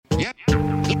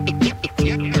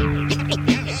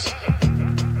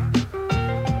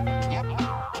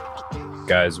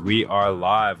Guys, we are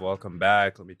live. Welcome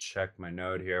back. Let me check my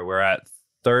note here. We're at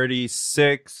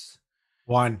 36,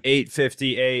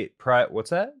 8:58. What's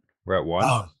that? We're at 1?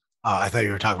 Oh, I thought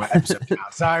you were talking about episode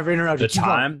count. Sorry for interrupting. The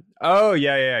time? Oh,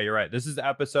 yeah, you're right. This is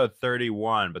episode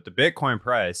 31, but the Bitcoin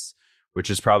price, which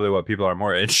is probably what people are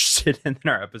more interested in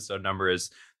than our episode number,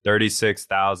 is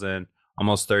 $36,000,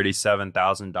 almost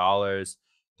 $37,000.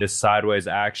 This sideways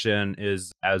action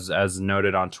is, as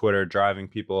noted on Twitter, driving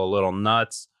people a little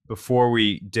nuts. Before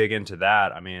we dig into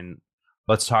that, I mean,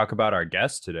 let's talk about our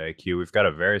guest today, Q. We've got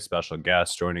a very special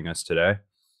guest joining us today.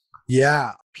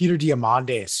 Yeah, Peter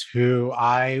Diamandis, who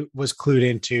I was clued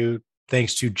into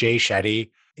thanks to Jay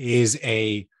Shetty, is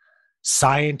a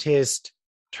scientist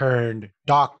turned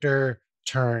doctor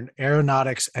turned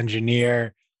aeronautics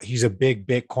engineer. He's a big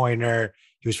Bitcoiner.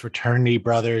 He was fraternity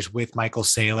brothers with Michael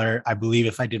Saylor. I believe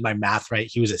if I did my math right,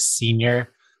 he was a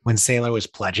senior when Saylor was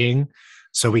pledging.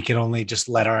 So we can only just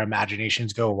let our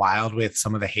imaginations go wild with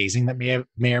some of the hazing that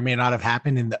may or may not have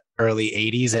happened in the early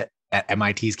 80s at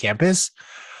MIT's campus.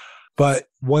 But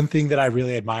one thing that I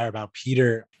really admire about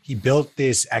Peter, he built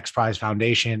this X Prize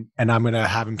Foundation, and I'm going to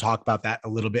have him talk about that a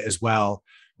little bit as well,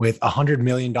 with $100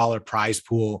 million prize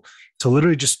pool to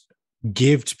literally just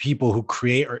give to people who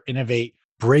create or innovate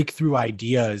breakthrough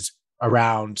ideas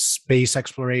around space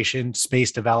exploration,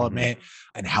 space development,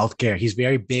 and healthcare. He's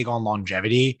very big on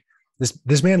longevity.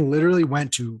 This man literally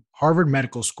went to Harvard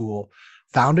Medical School,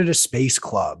 founded a space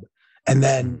club, and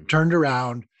then turned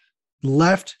around,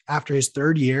 left after his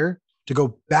third year to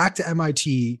go back to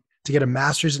MIT to get a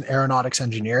master's in aeronautics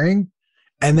engineering.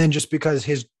 And then just because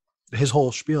his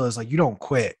whole spiel is like, you don't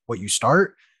quit what you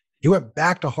start, he went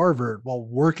back to Harvard while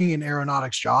working an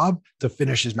aeronautics job to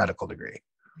finish his medical degree.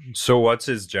 So what's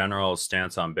his general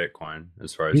stance on Bitcoin,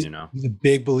 as far as you know? He's a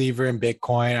big believer in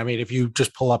Bitcoin. I mean, if you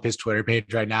just pull up his Twitter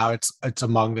page right now, it's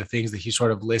among the things that he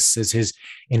sort of lists as his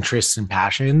interests and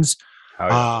passions. Oh,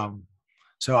 yeah.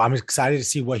 So I'm excited to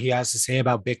see what he has to say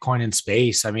about Bitcoin and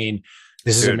space. I mean,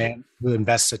 this is a man who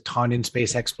invests a ton in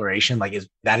space exploration. Like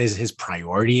that is his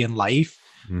priority in life.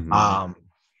 And,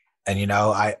 you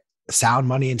know, sound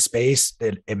money in space,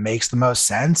 it makes the most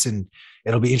sense. And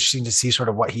it'll be interesting to see sort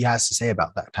of what he has to say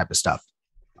about that type of stuff.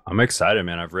 I'm excited,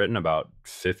 man. I've written about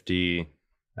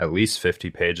at least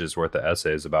 50 pages worth of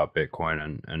essays about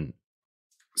Bitcoin and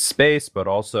space, but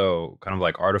also kind of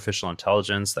like artificial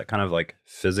intelligence, that kind of like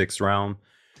physics realm.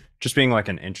 Just being like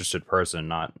an interested person,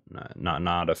 not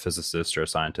a physicist or a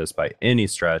scientist by any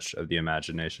stretch of the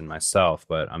imagination myself,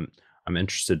 but I'm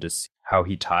interested to see how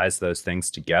he ties those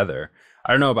things together.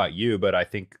 I don't know about you, but I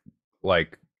think,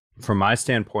 like, from my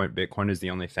standpoint, Bitcoin is the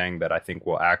only thing that I think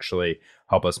will actually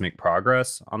help us make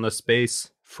progress on the space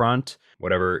front,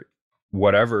 whatever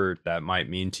that might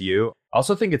mean to you. I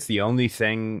also think it's the only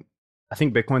thing, I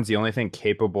think Bitcoin's the only thing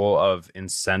capable of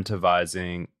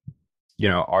incentivizing, you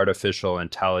know, artificial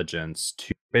intelligence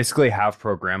to basically have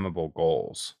programmable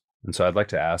goals. And so I'd like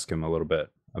to ask him a little bit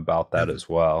about that as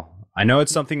well. I know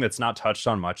it's something that's not touched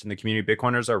on much in the community.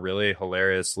 Bitcoiners are really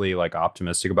hilariously like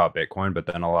optimistic about Bitcoin, but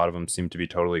then a lot of them seem to be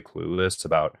totally clueless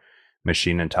about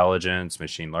machine intelligence,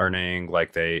 machine learning.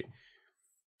 Like I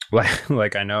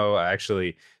know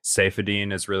actually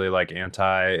Saifedean is really like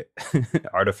anti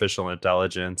artificial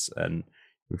intelligence, and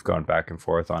we've gone back and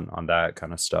forth on that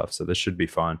kind of stuff. So this should be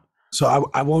fun. So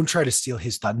I won't try to steal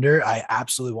his thunder. I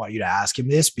absolutely want you to ask him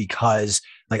this because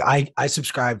like I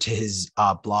subscribe to his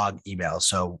blog email.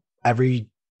 So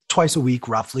twice a week,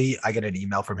 roughly, I get an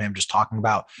email from him just talking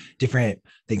about different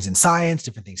things in science,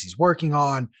 different things he's working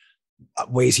on,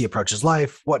 ways he approaches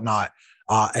life, whatnot.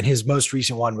 And his most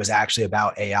recent one was actually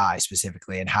about AI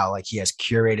specifically, and how like he has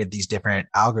curated these different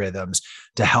algorithms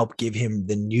to help give him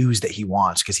the news that he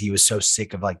wants, because he was so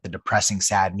sick of like the depressing,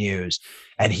 sad news.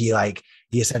 And he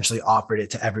essentially offered it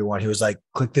to everyone who was like,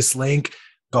 click this link,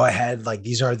 go ahead. Like,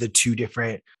 these are the two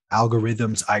different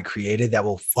algorithms I created that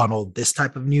will funnel this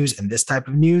type of news and this type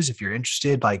of news. If you're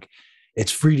interested, like,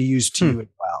 it's free to use too as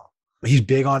well. He's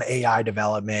big on AI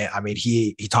development. I mean,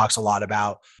 he talks a lot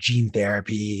about gene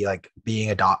therapy, like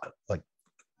being a doc. Like,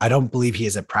 I don't believe he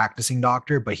is a practicing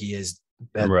doctor, but he is.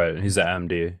 Right. He's an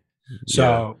MD.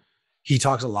 So he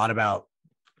talks a lot about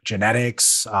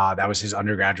genetics. That was his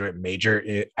undergraduate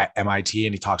major at MIT.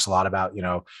 And he talks a lot about, you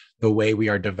know, the way we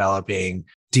are developing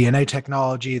DNA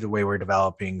technology, the way we're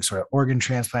developing sort of organ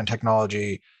transplant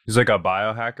technology. He's like a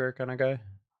biohacker kind of guy.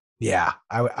 Yeah,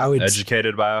 I would.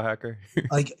 Educated biohacker.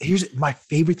 Like, here's my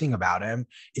favorite thing about him.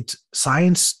 It's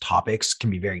science topics can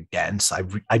be very dense.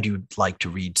 I do like to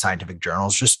read scientific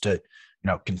journals just to, you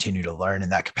know, continue to learn in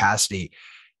that capacity.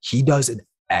 he does an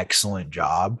excellent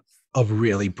job of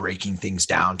really breaking things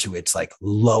down to its like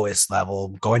lowest level,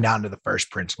 going down to the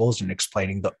first principles and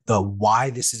explaining the why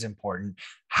this is important,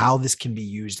 how this can be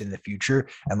used in the future,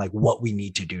 and like what we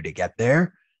need to do to get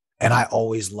there. And I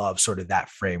always love sort of that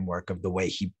framework of the way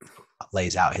he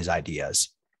lays out his ideas.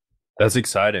 That's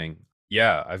exciting.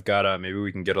 Yeah, I've got maybe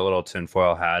we can get a little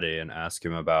tinfoil hatty and ask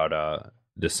him about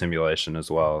the simulation as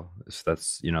well. If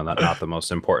that's, not the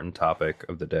most important topic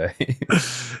of the day.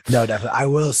 No, definitely. I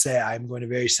will say I'm going to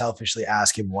very selfishly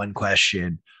ask him one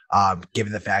question,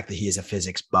 given the fact that he is a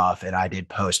physics buff. And I did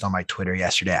post on my Twitter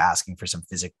yesterday asking for some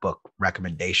physics book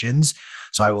recommendations.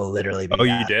 So I will literally be. Oh,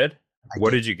 you did?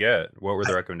 What did you get? What were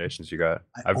the recommendations you got?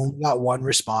 I only got one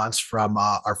response from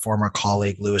our former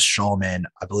colleague, Louis Schulman.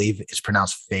 I believe it's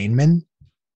pronounced Feynman.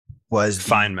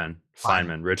 Feynman.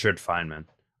 Richard Feynman.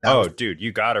 Dude,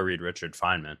 you got to read Richard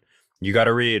Feynman. You got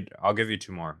to read, I'll give you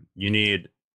two more. You need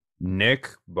Nick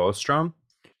Bostrom.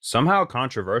 Somehow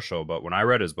controversial, but when I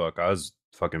read his book, I was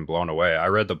fucking blown away. I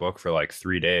read the book for like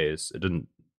 3 days. It didn't,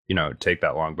 take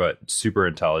that long, but super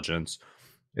intelligence.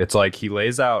 It's like he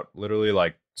lays out literally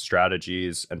like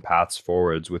strategies and paths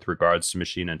forwards with regards to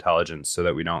machine intelligence so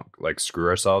that we don't like screw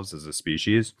ourselves as a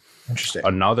species. Interesting.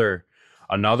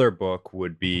 Another book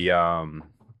would be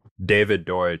David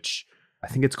Deutsch. I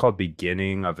think it's called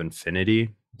Beginning of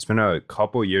Infinity. It's been a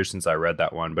couple years since I read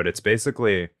that one, but it's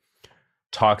basically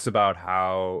talks about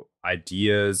how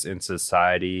ideas in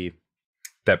society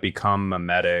that become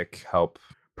mimetic help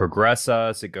progress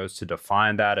us. It goes to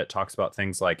define that. It talks about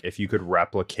things like if you could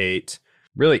replicate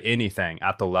really anything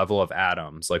at the level of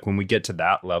atoms, like when we get to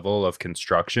that level of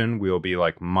construction, we will be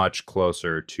like much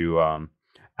closer to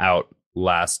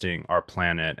outlasting our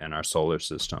planet and our solar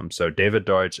system. So David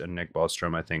Deutsch and Nick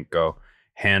Bostrom, I think, go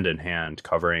hand in hand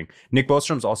covering. Nick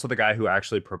Bostrom's also the guy who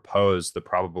actually proposed the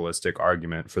probabilistic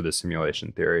argument for the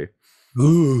simulation theory.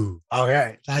 Ooh,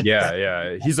 okay.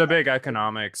 Yeah. He's a big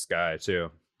economics guy too.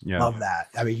 Yeah. Love that.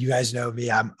 I mean, you guys know me.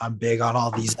 I'm big on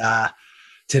all these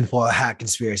tinfoil hat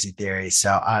conspiracy theories. So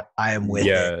I am with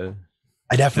it.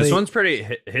 I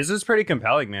definitely. His is pretty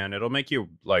compelling, man. It'll make you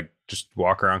like just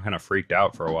walk around kind of freaked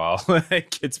out for a while.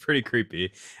 Like it's pretty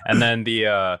creepy. And then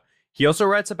he also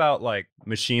writes about like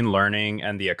machine learning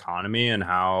and the economy and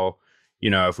how,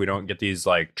 if we don't get these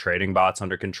like trading bots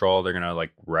under control, they're going to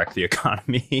like wreck the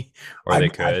economy or they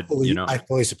could, I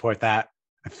fully support that.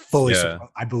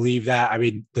 I believe that. I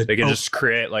mean, they can just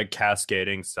create like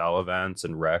cascading sell events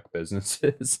and wreck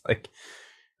businesses. Like,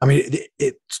 I mean,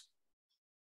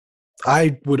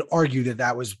 I would argue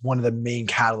that was one of the main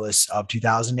catalysts of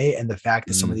 2008, and the fact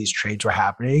that some of these trades were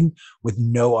happening with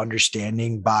no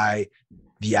understanding by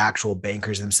the actual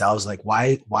bankers themselves. Like,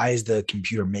 why is the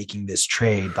computer making this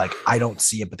trade? Like, I don't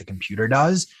see it, but the computer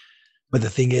does. But the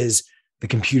thing is, the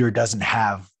computer doesn't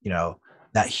have,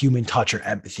 that human touch or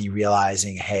empathy,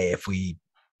 realizing, hey, if we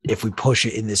push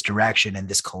it in this direction and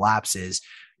this collapses,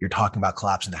 you're talking about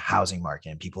collapsing the housing market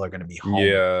and people are going to be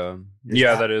home.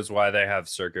 Yeah. That is why they have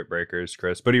circuit breakers,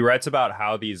 Chris. But he writes about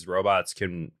how these robots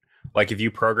can, like, if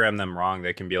you program them wrong,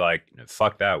 they can be like,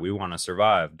 fuck that. We want to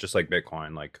survive, just like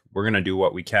Bitcoin. Like, we're going to do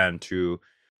what we can to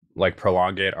like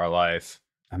prolongate our life.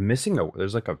 I'm missing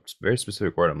there's like a very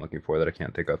specific word I'm looking for that I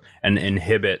can't think of, and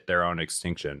inhibit their own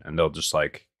extinction. And they'll just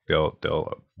like,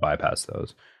 they'll bypass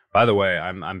those. By the way,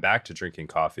 I'm back to drinking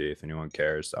coffee if anyone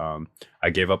cares. I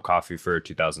gave up coffee for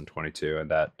 2022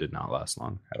 and that did not last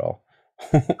long at all.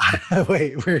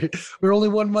 Wait, we're only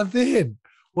 1 month in.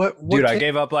 What dude, I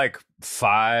gave up like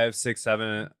 5, 6,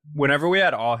 7 whenever we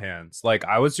had all hands. Like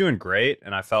I was doing great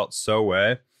and I felt so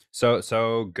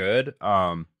good.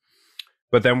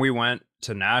 But then we went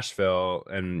to Nashville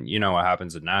and you know what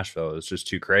happens in Nashville. It's just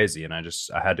too crazy and I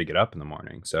had to get up in the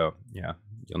morning. So yeah,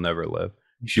 you'll never live.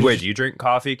 Wait, do you drink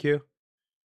coffee, Q?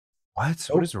 What?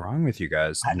 What is wrong with you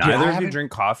guys? Neither of you drink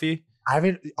coffee? I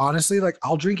haven't, honestly, like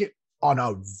I'll drink it on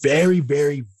a very,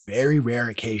 very, very rare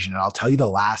occasion. And I'll tell you the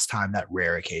last time that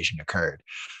rare occasion occurred.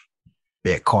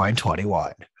 Bitcoin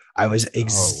 21. I was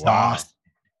exhausted,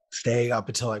 staying up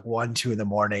until like 1, 2 in the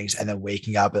mornings and then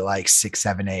waking up at like 6,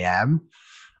 7 a.m.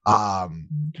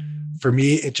 For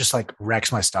me, it just like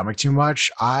wrecks my stomach too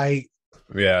much.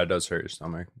 Yeah, it does hurt your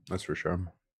stomach. That's for sure.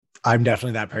 I'm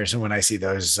definitely that person when I see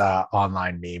those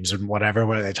online memes and whatever,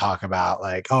 where they talk about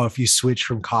like, oh, if you switch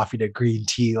from coffee to green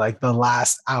tea, like the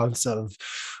last ounce of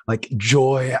like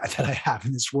joy that I have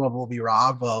in this world will be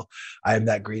robbed. Well, I am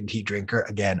that green tea drinker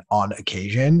again on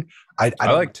occasion. I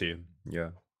like tea. Yeah.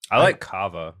 I like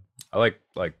kava. I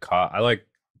like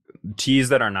teas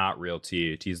that are not real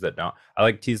tea, I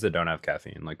like teas that don't have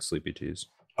caffeine, like sleepy teas.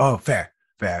 Oh, fair.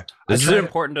 Fair. This is an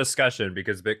important discussion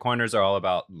because Bitcoiners are all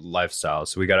about lifestyle.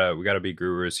 So we gotta be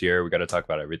gurus here. We gotta talk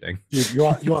about everything. Dude, you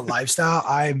want lifestyle?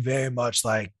 I am very much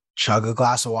like chug a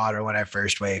glass of water when I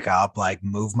first wake up, like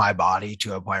move my body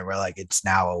to a point where like it's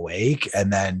now awake.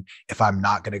 And then if I'm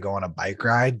not going to go on a bike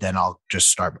ride, then I'll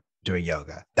just start doing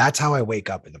yoga. That's how I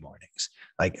wake up in the mornings.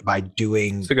 Like by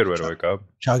doing It's a good way to wake up.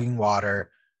 Chugging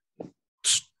water,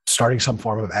 starting some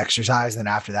form of exercise. And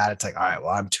then after that, it's like, all right,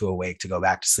 well, I'm too awake to go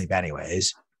back to sleep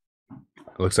anyways.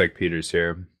 It looks like Peter's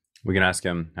here. We can ask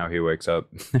him how he wakes up.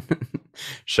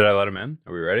 Should I let him in?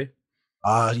 Are we ready?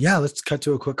 Yeah, let's cut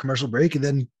to a quick commercial break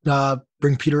and then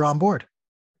bring Peter on board.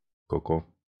 Cool.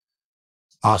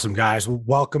 Awesome, guys.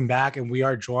 Welcome back. And we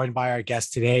are joined by our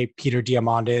guest today, Peter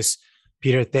Diamandis.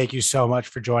 Peter, thank you so much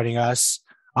for joining us.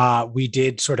 We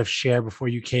did sort of share before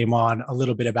you came on a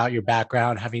little bit about your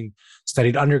background, having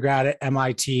studied undergrad at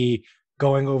MIT,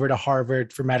 going over to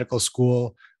Harvard for medical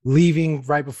school, leaving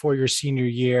right before your senior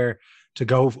year to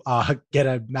go get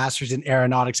a master's in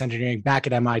aeronautics engineering back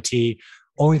at MIT,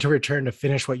 only to return to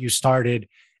finish what you started.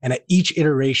 And at each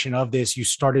iteration of this, you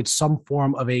started some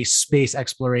form of a space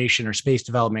exploration or space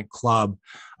development club.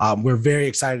 We're very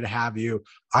excited to have you.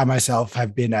 I myself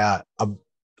have been a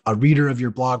reader of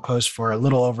your blog post for a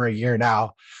little over a year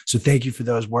now. So thank you for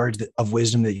those words of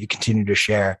wisdom that you continue to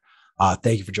share.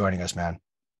 Thank you for joining us, man.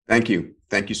 Thank you.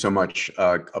 Thank you so much.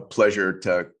 A pleasure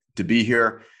to be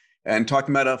here and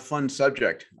talking about a fun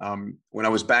subject. When I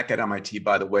was back at MIT,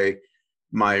 by the way,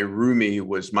 my roomie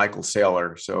was Michael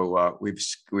Saylor. So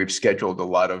we've scheduled a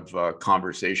lot of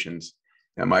conversations.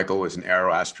 And Michael was an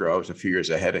aero astro. I was a few years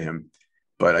ahead of him,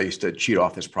 but I used to cheat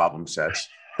off his problem sets.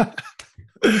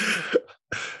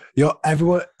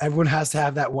 Everyone has to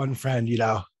have that one friend,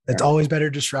 it's always better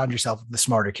to surround yourself with the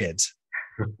smarter kids.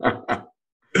 Where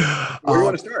do you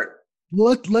want to start?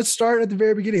 Let's start at the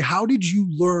very beginning. How did you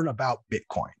learn about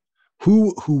Bitcoin?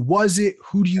 Who was it?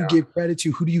 Who do you give credit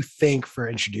to? Who do you thank for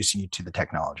introducing you to the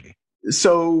technology?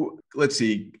 So let's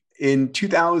see. In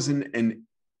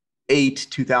 2008,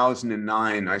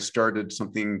 2009, I started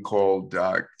something called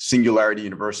Singularity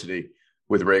University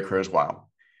with Ray Kurzweil.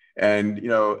 And,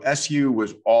 SU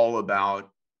was all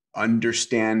about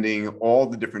understanding all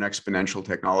the different exponential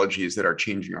technologies that are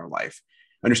changing our life,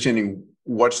 understanding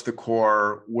what's the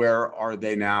core, where are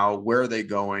they now, where are they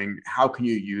going, how can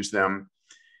you use them?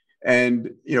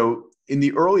 And, in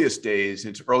the earliest days,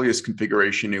 its earliest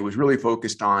configuration, it was really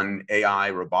focused on AI,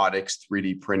 robotics,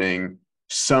 3D printing,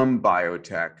 some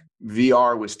biotech.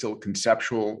 VR was still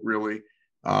conceptual, really,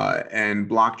 and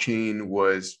blockchain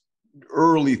was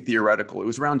early theoretical. It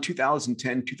was around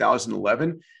 2010,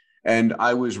 2011. And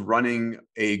I was running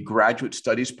a graduate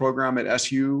studies program at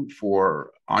SU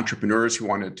for entrepreneurs who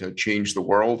wanted to change the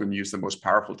world and use the most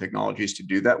powerful technologies to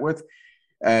do that with,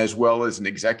 as well as an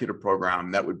executive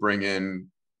program that would bring in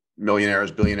millionaires,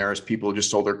 billionaires, people who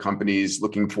just sold their companies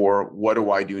looking for, what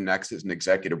do I do next as an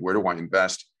executive? Where do I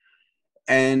invest?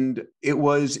 And it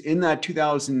was in that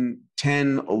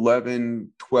 2010,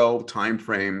 11, 12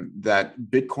 timeframe that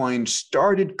Bitcoin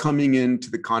started coming into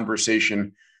the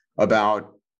conversation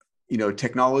about,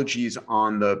 technologies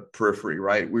on the periphery,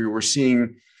 right? We were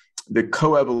seeing the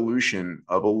coevolution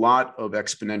of a lot of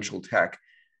exponential tech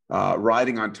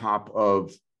riding on top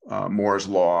of Moore's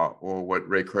law, or what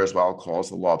Ray Kurzweil calls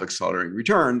the law of accelerating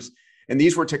returns. And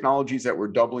these were technologies that were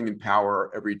doubling in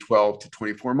power every 12 to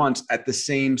 24 months at the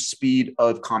same speed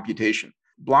of computation.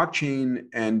 Blockchain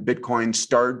and Bitcoin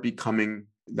started becoming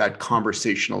that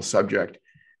conversational subject.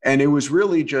 And it was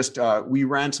really just, we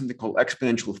ran something called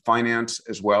exponential finance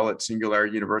as well at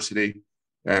Singularity University.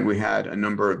 And we had a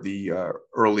number of the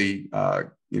early,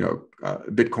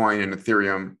 Bitcoin and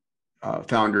Ethereum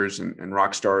founders and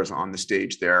rock stars on the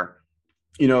stage there.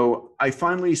 I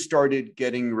finally started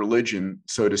getting religion,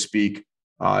 so to speak,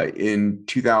 in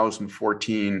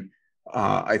 2014.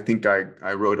 I think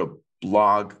I wrote a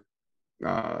blog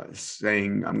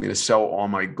saying I'm going to sell all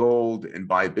my gold and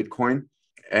buy Bitcoin.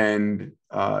 And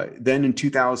then in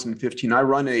 2015, I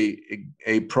run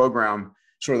a program,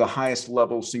 sort of the highest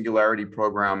level singularity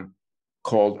program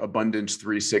called Abundance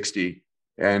 360.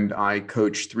 And I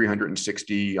coach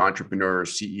 360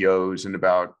 entrepreneurs, CEOs, and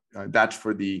about that's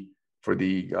for the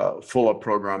full up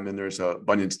program. Then there's a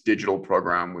Abundance Digital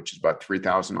program, which is about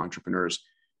 3,000 entrepreneurs.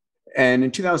 And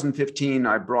in 2015,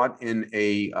 I brought in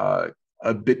a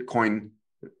Bitcoin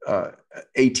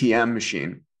ATM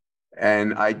machine,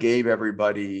 and I gave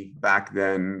everybody back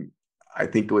then, I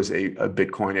think it was a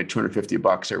Bitcoin at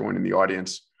 $250, everyone in the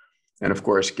audience, and of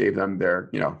course gave them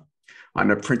their,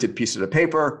 on a printed piece of the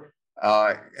paper.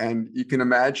 And you can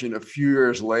imagine a few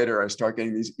years later, I start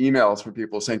getting these emails from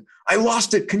people saying, I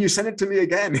lost it. Can you send it to me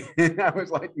again? And I was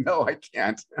like, no, I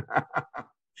can't.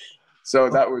 So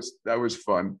that was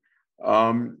fun.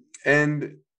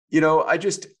 And,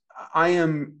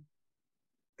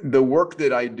 the work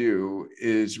that I do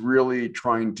is really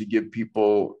trying to give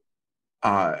people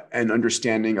an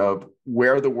understanding of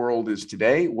where the world is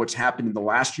today, what's happened in the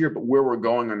last year, but where we're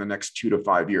going in the next 2 to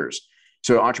 5 years.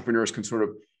 So entrepreneurs can sort of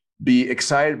be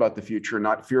excited about the future,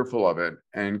 not fearful of it,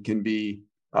 and can be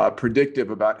predictive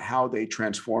about how they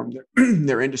transform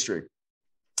their industry.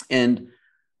 And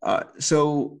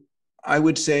so I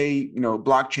would say,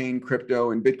 blockchain, crypto,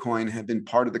 and Bitcoin have been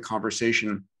part of the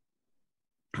conversation.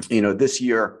 This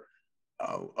year,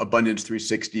 Abundance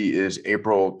 360 is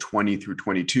April 20 through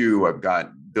 22. I've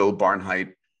got Bill Barnhart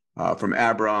from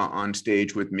Abra on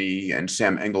stage with me, and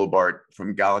Sam Engelbart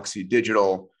from Galaxy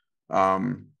Digital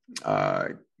on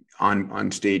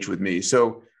stage with me.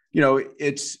 So,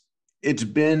 it's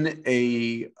been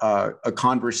a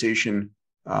conversation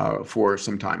for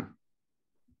some time.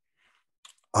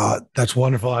 That's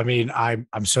wonderful. I mean, I'm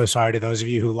so sorry to those of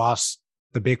you who lost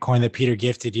the Bitcoin that Peter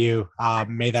gifted you.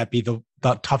 May that be the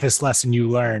toughest lesson you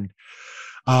learned.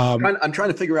 I'm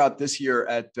trying to figure out this year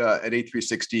at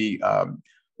A360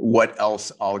 what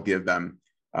else I'll give them.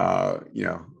 So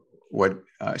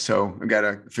I've got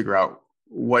to figure out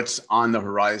what's on the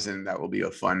horizon that will be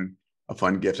a fun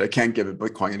gift. I can't give a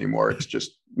Bitcoin anymore. It's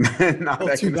just not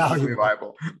economically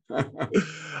viable.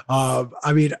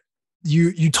 I mean,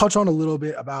 you touch on a little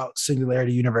bit about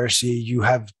Singularity University. You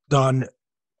have done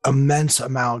immense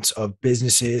amounts of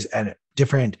businesses and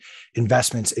different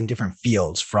investments in different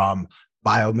fields, from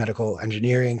biomedical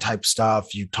engineering type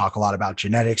stuff. You talk a lot about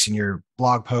genetics in your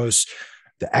blog posts,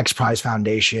 the X Prize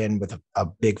Foundation with a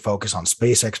big focus on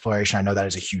space exploration. I know that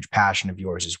is a huge passion of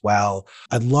yours as well.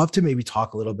 I'd love to maybe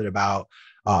talk a little bit about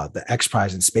the X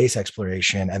Prize and space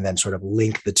exploration, and then sort of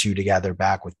link the two together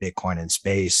back with Bitcoin and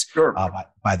space. Sure.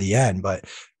 By the end. But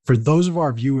for those of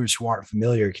our viewers who aren't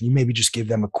familiar, can you maybe just give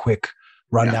them a quick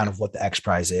rundown of what the X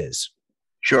Prize is?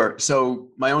 Sure. So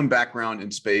my own background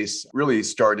in space really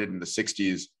started in the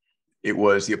 60s. It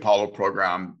was the Apollo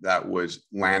program that was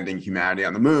landing humanity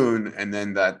on the moon. And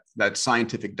then that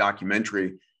scientific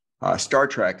documentary, Star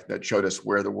Trek, that showed us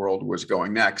where the world was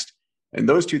going next. And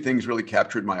those two things really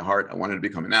captured my heart. I wanted to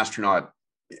become an astronaut,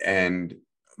 and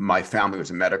my family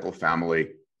was a medical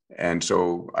family. And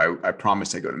so I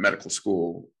promised I'd go to medical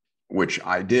school, which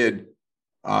I did.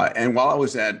 And while I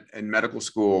was in medical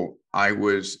school, I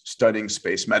was studying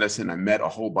space medicine. I met a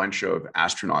whole bunch of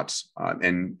astronauts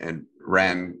and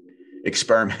ran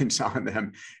experiments on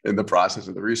them in the process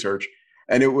of the research.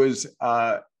 And it was,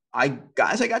 as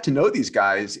I got to know these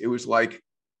guys, it was like,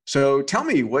 so tell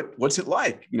me what's it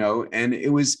like, and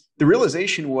it was, the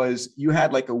realization was you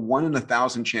had like a 1 in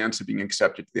 1,000 chance of being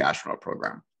accepted to the astronaut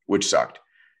program, which sucked.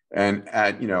 And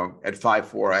at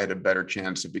 5'4", I had a better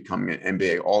chance of becoming an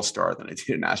NBA All-Star than I did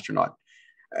an astronaut.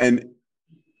 And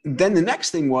then the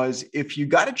next thing was, if you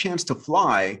got a chance to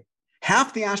fly,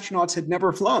 half the astronauts had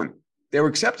never flown. They were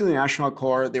accepted in the astronaut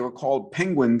corps. They were called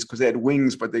penguins because they had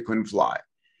wings, but they couldn't fly.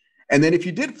 And then if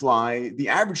you did fly, the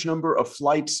average number of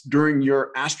flights during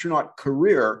your astronaut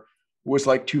career was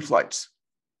like 2 flights.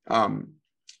 And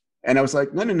I was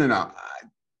like, no.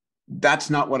 That's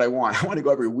not what I want. I want to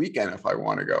go every weekend if I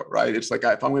want to go, right? It's like,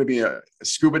 if I'm going to be a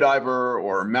scuba diver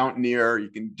or a mountaineer, you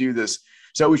can do this.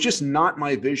 So it was just not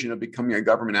my vision of becoming a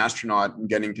government astronaut and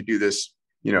getting to do this,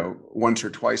 once or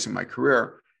twice in my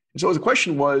career. And so the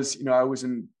question was, I was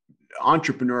an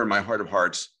entrepreneur in my heart of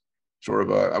hearts, sort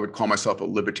of I would call myself a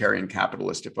libertarian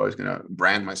capitalist if I was going to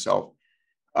brand myself.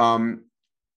 And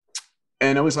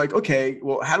I was like, okay,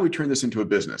 well, how do we turn this into a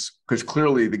business? Because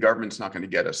clearly the government's not going to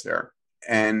get us there.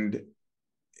 And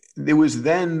it was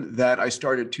then that I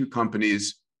started 2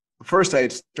 companies. First, I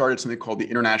had started something called the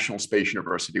International Space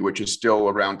University, which is still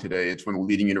around today. It's one of the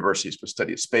leading universities for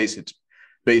study of space. It's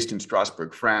based in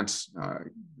Strasbourg, France.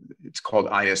 It's called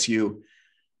ISU.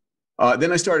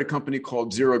 Then I started a company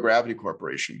called Zero Gravity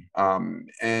Corporation.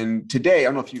 And today, I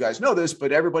don't know if you guys know this,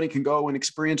 but everybody can go and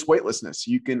experience weightlessness.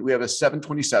 We have a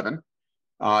 727,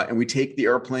 and we take the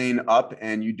airplane up,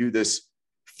 and you do this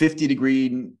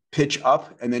 50-degree pitch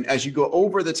up. And then as you go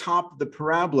over the top of the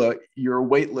parabola, you're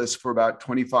weightless for about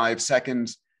 25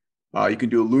 seconds. You can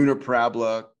do a lunar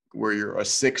parabola where you're a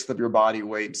sixth of your body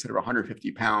weight. Instead of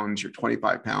 150 pounds, you're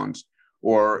 25 pounds.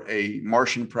 Or a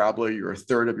Martian parabola, you're a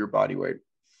third of your body weight.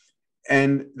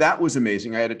 And that was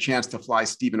amazing. I had a chance to fly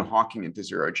Stephen Hawking into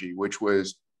zero-G, which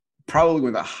was probably one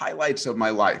of the highlights of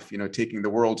my life, taking the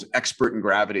world's expert in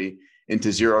gravity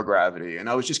into zero gravity. And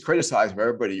I was just criticized by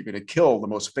everybody. You're going to kill the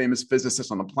most famous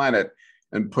physicist on the planet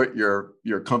and put your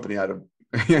company out of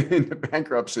into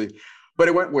bankruptcy. But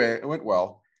it went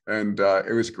well, and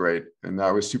it was great. And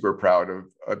I was super proud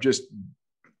of just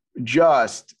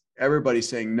everybody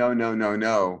saying no, no, no,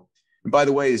 no. And by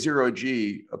the way, zero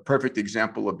G, a perfect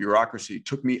example of bureaucracy,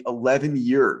 took me 11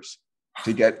 years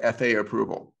to get FAA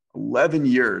approval. 11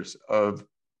 years of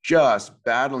just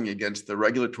battling against the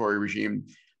regulatory regime.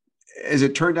 As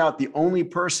it turned out, the only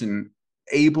person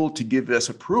able to give us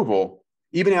approval,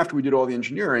 even after we did all the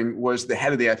engineering, was the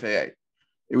head of the FAA.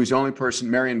 It was the only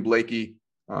person, Marion Blakey,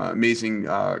 amazing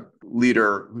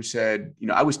leader, who said,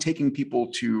 I was taking people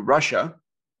to Russia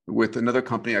with another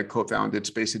company I co-founded,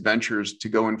 Space Adventures, to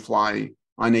go and fly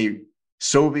on a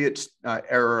Soviet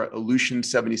era Ilyushin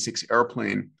 76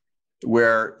 airplane,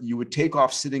 where you would take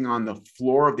off sitting on the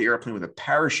floor of the airplane with a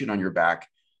parachute on your back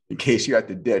in case you had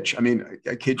to ditch. I mean,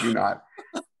 I kid you not.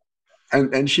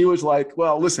 And she was like,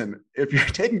 well, listen, if you're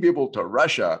taking people to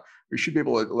Russia, we should be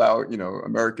able to allow,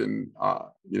 American,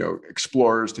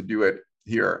 explorers to do it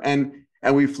here. And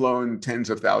we've flown tens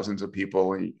of thousands of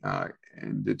people,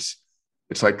 and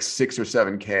it's like 6 or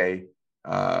 7K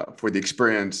for the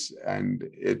experience, and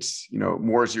it's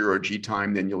more zero G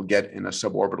time than you'll get in a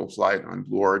suborbital flight on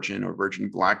Blue Origin or Virgin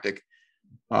Galactic.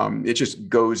 It's just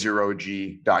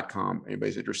gozerog.com.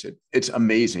 Anybody's interested? It's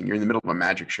amazing. You're in the middle of a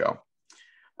magic show.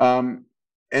 And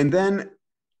then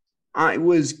I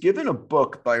was given a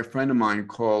book by a friend of mine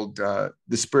called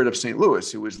The Spirit of St.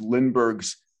 Louis. It was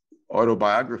Lindbergh's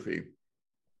autobiography.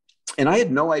 And I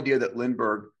had no idea that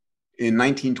Lindbergh in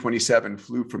 1927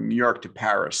 flew from New York to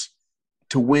Paris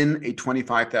to win a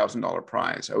 $25,000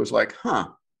 prize. I was like,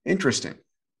 interesting.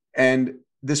 And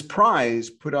this prize,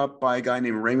 put up by a guy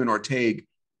named Raymond Orteig,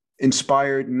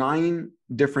 inspired 9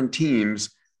 different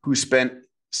teams who spent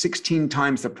 16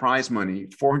 times the prize money,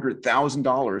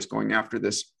 $400,000, going after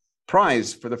this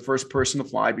prize for the first person to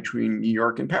fly between New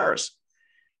York and Paris.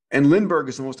 And Lindbergh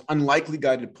is the most unlikely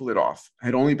guy to pull it off.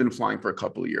 Had only been flying for a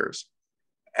couple of years.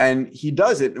 And he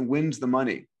does it and wins the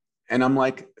money. And I'm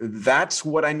like, that's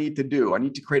what I need to do. I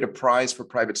need to create a prize for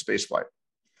private spaceflight.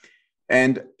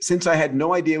 And since I had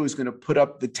no idea I was going to put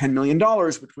up the $10 million,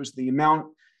 which was the amount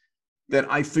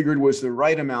that I figured was the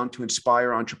right amount to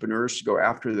inspire entrepreneurs to go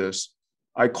after this,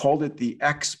 I called it the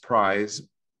X Prize.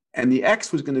 And the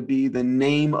X was going to be the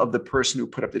name of the person who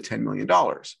put up the $10 million.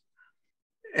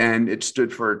 And it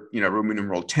stood for, Roman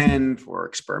numeral 10, for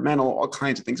experimental, all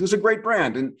kinds of things. It was a great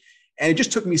brand. And it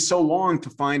just took me so long to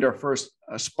find our first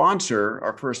sponsor,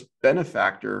 our first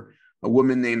benefactor, a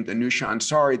woman named Anusha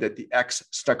Ansari, that the X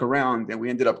stuck around. And we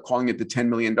ended up calling it the $10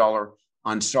 million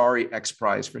Ansari X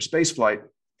Prize for spaceflight.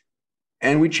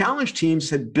 And we challenged teams,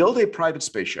 said, build a private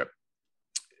spaceship.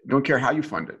 Don't care how you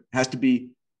fund it. It has to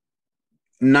be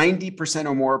 90%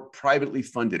 or more privately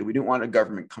funded. We didn't want a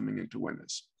government coming in to win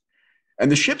this.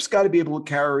 And the ship's got to be able to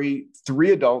carry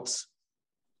 3 adults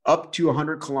up to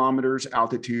 100 kilometers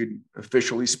altitude,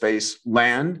 officially space,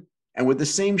 land, and with the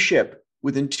same ship,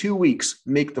 within 2 weeks,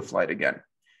 make the flight again.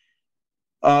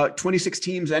 26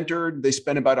 teams entered. They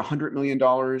spent about $100 million.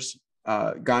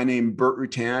 A guy named Burt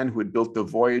Rutan, who had built the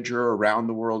Voyager around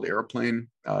the world airplane,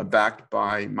 backed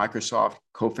by Microsoft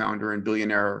co-founder and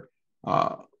billionaire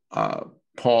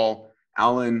Paul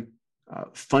Allen,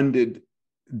 funded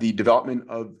the development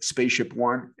of Spaceship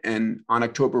One. And on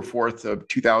October 4th of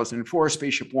 2004,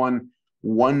 Spaceship One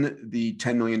won the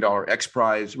 $10 million X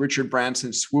Prize. Richard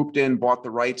Branson swooped in, bought the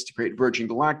rights to create Virgin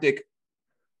Galactic.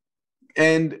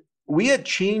 And we had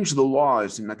changed the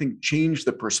laws and I think changed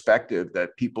the perspective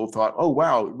that people thought, oh,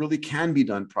 wow, it really can be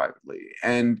done privately.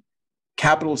 And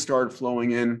capital started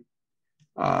flowing in.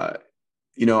 I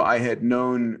had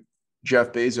known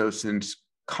Jeff Bezos since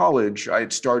college. I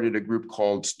had started a group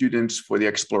called Students for the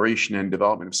Exploration and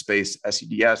Development of Space,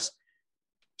 SEDS,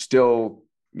 still,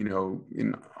 in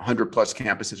 100 plus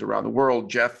campuses around the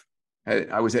world.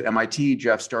 I was at MIT.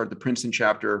 Jeff started the Princeton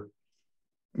chapter.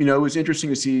 It was interesting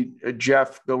to see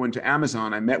Jeff go into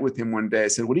Amazon. I met with him one day. I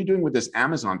said, what are you doing with this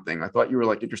Amazon thing? I thought you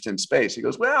were interested in space. He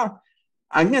goes, well,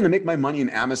 I'm going to make my money in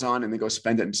Amazon and then go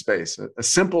spend it in space. A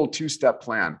simple 2-step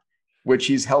plan, which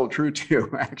he's held true to,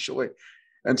 actually.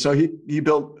 And so he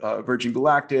built Virgin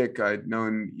Galactic. I'd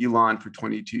known Elon for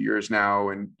 22 years now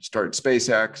and started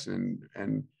SpaceX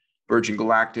and Virgin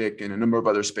Galactic and a number of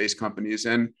other space companies.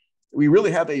 And we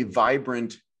really have a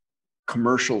vibrant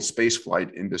commercial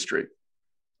spaceflight industry.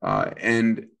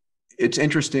 And it's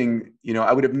interesting,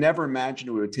 I would have never imagined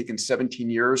it would have taken 17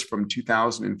 years from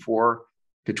 2004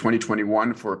 to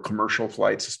 2021 for commercial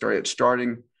flights to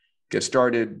get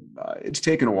started. It's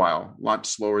taken a while, a lot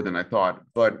slower than I thought.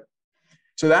 But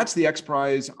So that's the X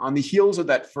Prize. On the heels of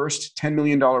that first $10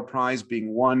 million prize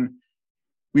being won,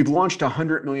 we've launched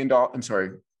 $100 million. I'm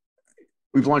sorry,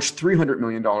 we've launched $300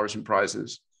 million in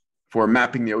prizes for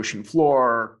mapping the ocean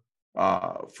floor. We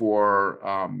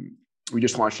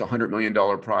just launched a $100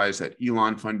 million prize that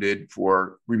Elon funded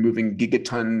for removing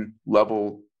gigaton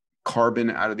level carbon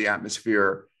out of the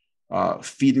atmosphere,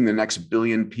 feeding the next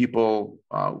billion people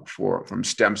from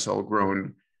stem cell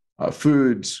grown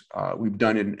foods. We've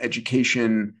done it in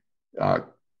education,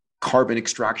 carbon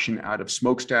extraction out of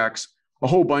smokestacks, a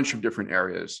whole bunch of different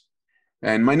areas.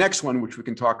 And my next one, which we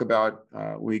can talk about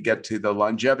when we get to the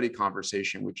longevity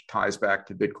conversation, which ties back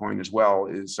to Bitcoin as well,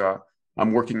 is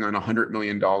I'm working on a $100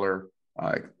 million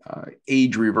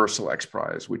age reversal X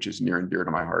Prize, which is near and dear to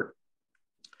my heart.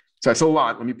 So that's a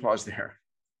lot. Let me pause there.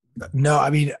 No, I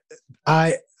mean,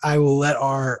 I will let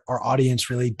our audience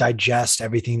really digest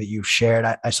everything that you've shared.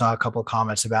 I saw a couple of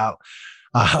comments about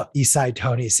Eastside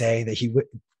Tony saying that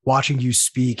watching you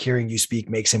speak, hearing you speak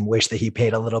makes him wish that he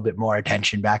paid a little bit more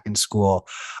attention back in school.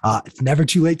 It's never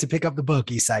too late to pick up the book,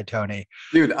 Eastside Tony.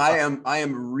 Dude, I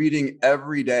am reading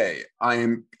every day.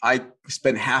 I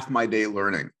spend half my day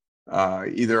learning,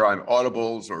 either on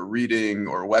audibles or reading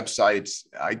or websites.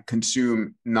 I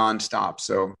consume nonstop.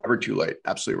 So never too late.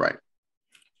 Absolutely right.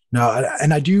 No,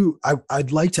 and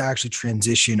I'd like to actually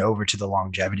transition over to the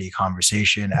longevity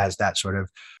conversation as that sort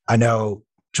of, I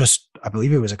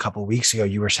believe it was a couple of weeks ago,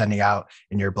 you were sending out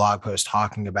in your blog post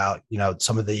talking about,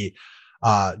 some of the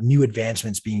new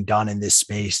advancements being done in this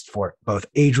space for both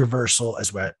age reversal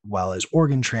as well as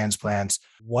organ transplants.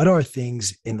 What are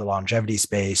things in the longevity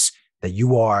space that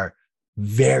you are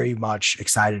very much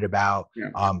excited about,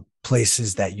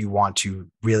 places that you want to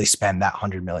really spend that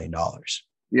 $100 million?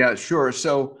 Yeah, sure.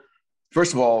 So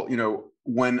first of all,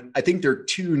 when I think there are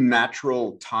two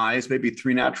natural ties, maybe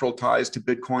three natural ties to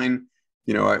Bitcoin.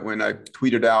 When I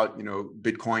tweeted out,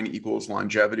 Bitcoin equals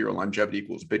longevity or longevity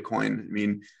equals Bitcoin. I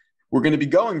mean, we're going to be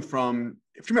going from,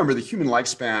 if you remember, the human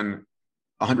lifespan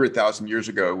 100,000 years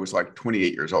ago was like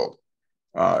 28 years old.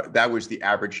 That was the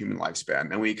average human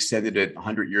lifespan. And we extended it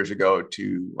 100 years ago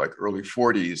to like early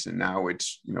 40s. And now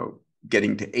it's,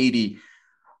 getting to 80.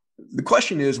 The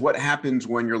question is, what happens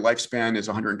when your lifespan is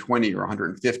 120 or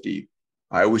 150?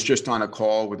 I was just on a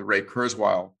call with Ray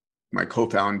Kurzweil, my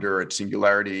co-founder at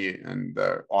Singularity and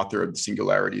the author of The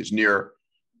Singularity is Near.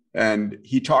 And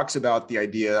he talks about the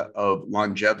idea of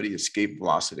longevity escape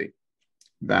velocity,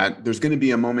 that there's going to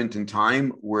be a moment in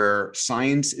time where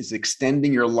science is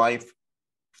extending your life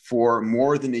for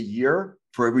more than a year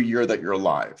for every year that you're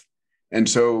alive. And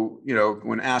so,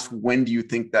 when asked, when do you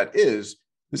think that is?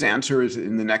 His answer is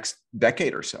in the next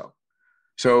decade or so.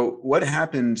 So what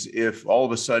happens if all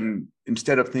of a sudden,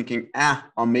 instead of thinking,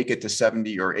 I'll make it to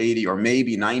 70 or 80 or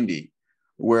maybe 90,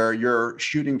 where you're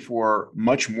shooting for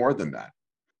much more than that?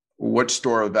 What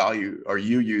store of value are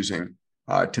you using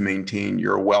to maintain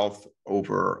your wealth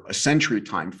over a century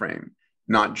time frame,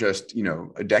 not just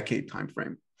a decade time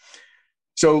frame?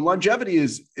 So longevity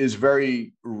is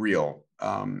very real.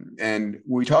 And when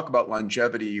we talk about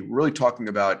longevity, we're really talking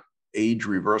about age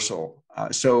reversal.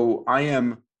 So I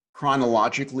am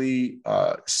chronologically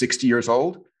 60 years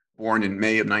old, born in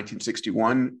May of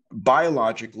 1961.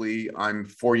 Biologically, I'm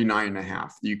 49 and a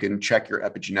half. You can check your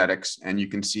epigenetics and you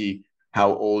can see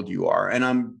how old you are. And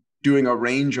I'm doing a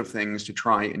range of things to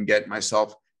try and get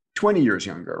myself 20 years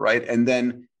younger, right? And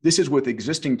then this is with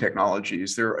existing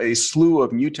technologies. There are a slew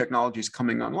of new technologies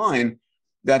coming online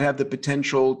that have the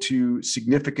potential to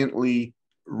significantly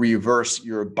reverse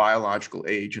your biological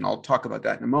age. And I'll talk about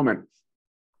that in a moment.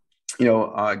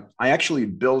 I actually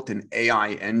built an AI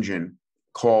engine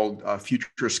called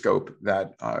Futurescope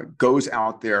that goes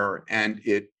out there and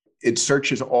it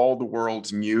searches all the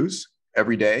world's news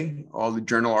every day, all the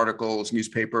journal articles,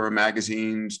 newspaper,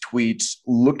 magazines, tweets,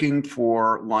 looking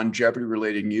for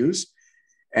longevity-related news.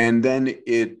 And then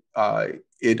it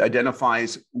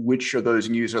identifies which of those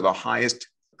news are the highest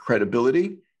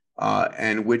credibility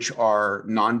and which are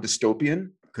non-dystopian,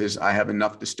 because I have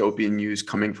enough dystopian news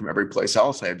coming from every place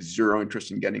else. I have zero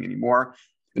interest in getting any more.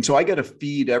 And so I get a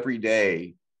feed every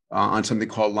day on something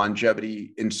called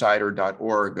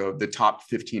longevityinsider.org of the top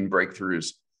 15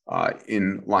 breakthroughs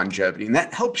in longevity. And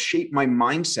that helps shape my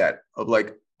mindset of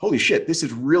like, holy shit, this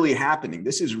is really happening.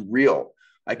 This is real.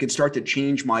 I can start to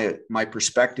change my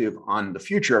perspective on the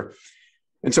future.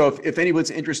 And so if anyone's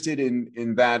interested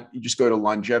in that, you just go to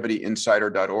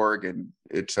longevityinsider.org and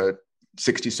it's a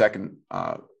 60-second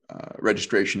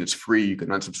registration. It's free. You can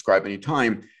unsubscribe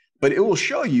anytime, but it will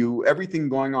show you everything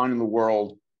going on in the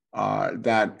world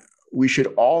that we should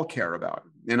all care about.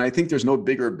 And I think there's no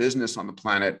bigger business on the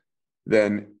planet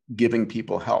than giving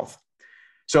people health.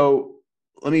 So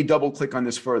let me double click on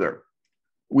this further.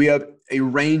 We have a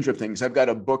range of things. I've got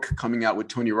a book coming out with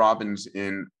Tony Robbins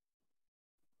in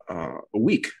a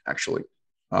week, actually,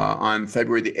 on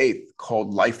February the 8th,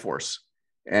 called Life Force.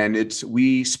 And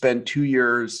we spent 2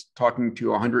 years talking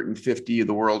to 150 of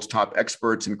the world's top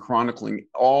experts and chronicling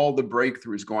all the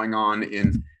breakthroughs going on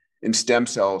in stem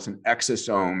cells and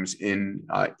exosomes, in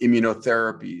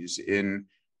immunotherapies,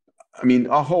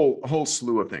 a whole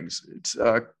slew of things.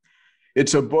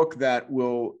 It's a book that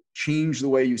will change the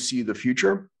way you see the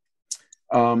future.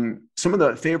 Some of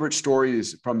the favorite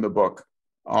stories from the book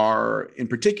are, in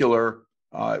particular,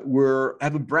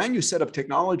 have a brand new set of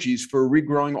technologies for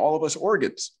regrowing all of us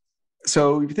organs.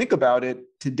 So if you think about it,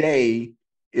 today,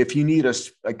 if you need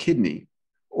a kidney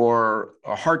or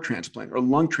a heart transplant or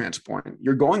lung transplant,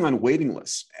 you're going on waiting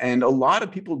lists, and a lot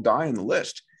of people die on the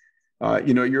list.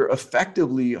 You're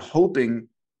effectively hoping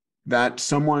that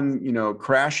someone,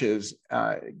 crashes,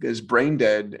 is brain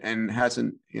dead, and has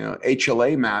an,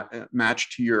 HLA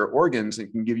match to your organs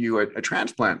and can give you a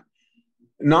transplant.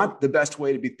 Not the best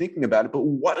way to be thinking about it, but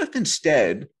what if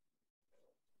instead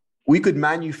we could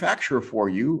manufacture for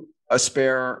you a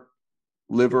spare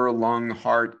liver, lung,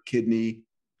 heart, kidney,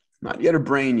 not yet a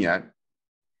brain yet,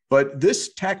 but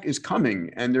this tech is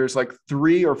coming, and there's like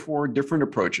 3 or 4 different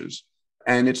approaches,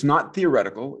 and it's not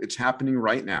theoretical, it's happening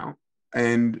right now.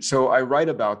 And so I write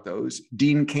about those.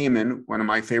 Dean Kamen, one of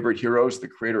my favorite heroes, the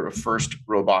creator of FIRST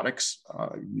Robotics,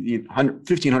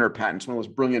 1,500 patents, one of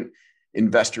those brilliant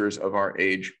investors of our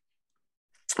age.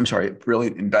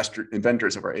 Brilliant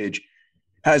inventors of our age,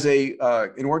 has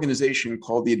an organization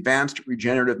called the Advanced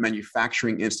Regenerative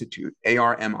Manufacturing Institute,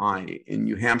 ARMI, in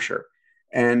New Hampshire.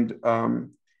 And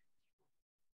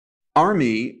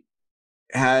Army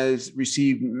has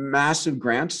received massive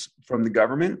grants from the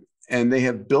government, and they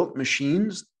have built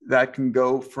machines that can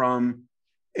go from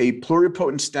a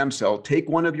pluripotent stem cell, take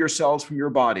one of your cells from your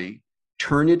body,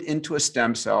 turn it into a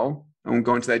stem cell. I won't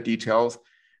go into that details.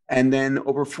 And then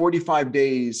over 45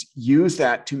 days, use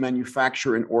that to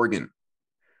manufacture an organ.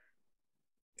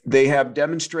 They have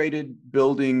demonstrated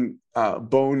building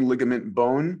bone, ligament,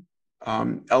 bone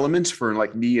elements for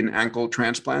like knee and ankle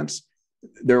transplants.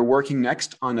 They're working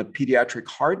next on a pediatric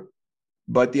heart,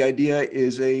 but the idea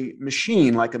is a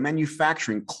machine, like a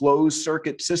manufacturing closed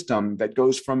circuit system that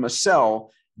goes from a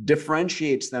cell,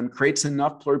 differentiates them, creates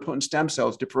enough pluripotent stem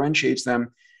cells, differentiates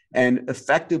them, and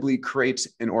effectively creates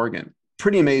an organ.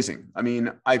 Pretty amazing. I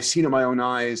mean, I've seen it with my own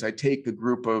eyes. I take a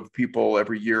group of people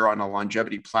every year on a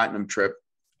longevity platinum trip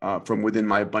from within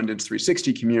my Abundance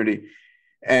 360 community,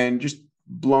 and just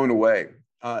blown away.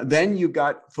 Then you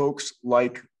got folks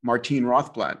like Martine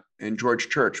Rothblatt and George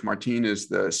Church. Martine is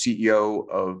the CEO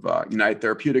of United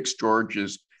Therapeutics. George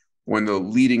is one of the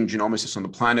leading genomicists on the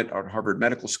planet at Harvard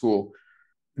Medical School.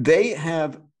 They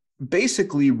have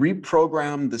basically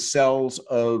reprogrammed the cells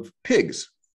of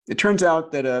pigs. It turns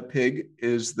out that a pig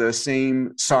is the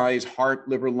same size heart,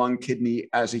 liver, lung, kidney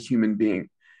as a human being.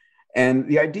 And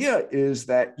the idea is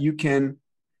that you can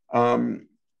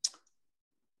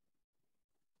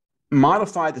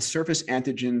modify the surface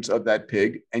antigens of that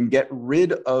pig and get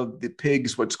rid of the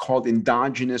pig's what's called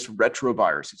endogenous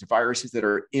retroviruses, viruses that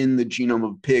are in the genome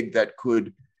of a pig that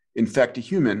could infect a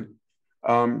human.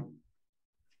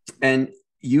 And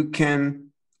you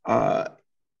can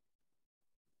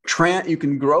you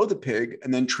can grow the pig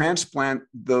and then transplant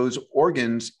those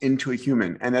organs into a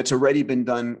human. And that's already been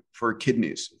done for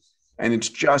kidneys. And it's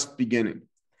just beginning.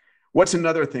 What's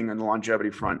another thing on the longevity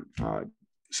front?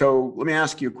 So let me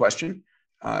ask you a question.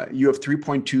 You have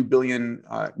 3.2 billion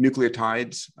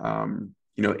nucleotides,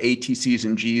 A, T, Cs,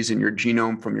 and Gs in your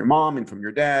genome from your mom and from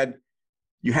your dad.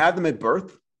 You have them at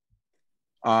birth.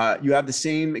 You have the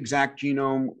same exact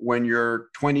genome when you're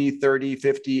 20, 30,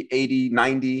 50, 80,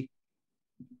 90.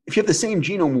 If you have the same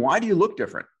genome, why do you look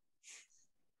different?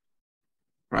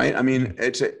 Right? I mean,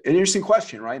 it's an interesting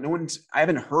question, right? I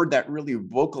haven't heard that really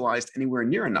vocalized anywhere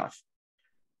near enough.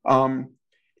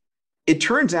 It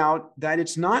turns out that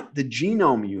it's not the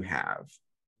genome you have.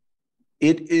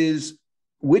 It is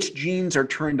which genes are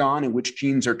turned on and which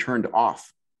genes are turned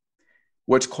off.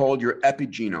 What's called your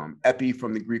epigenome, epi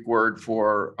from the Greek word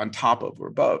for on top of or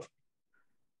above.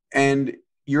 And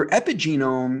your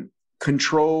epigenome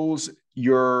controls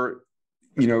your,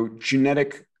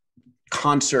 genetic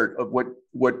concert of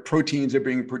what proteins are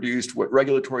being produced, what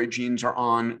regulatory genes are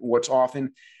on, what's off.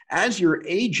 And as you're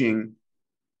aging,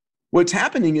 what's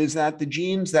happening is that the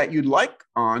genes that you'd like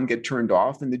on get turned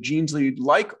off, and the genes that you'd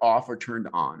like off are turned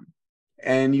on.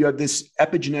 And you have this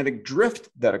epigenetic drift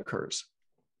that occurs.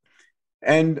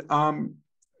 And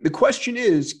the question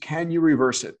is, can you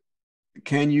reverse it?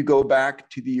 can you go back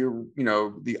to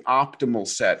the optimal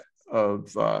set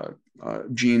of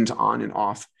genes on and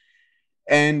off?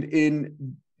 And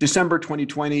in December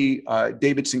 2020,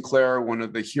 David Sinclair, one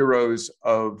of the heroes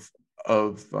of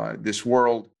this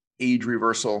world, age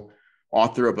reversal,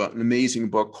 author of an amazing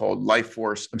book called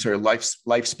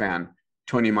Lifespan.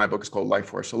 Tony and my book is called Life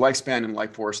Force. So Lifespan and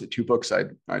Life Force, the two books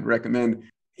I'd recommend.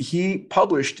 He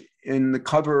published in the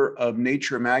cover of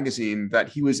Nature magazine that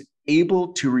he was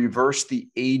able to reverse the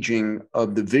aging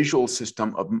of the visual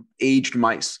system of aged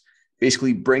mice,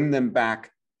 basically bring them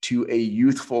back to a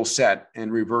youthful set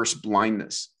and reverse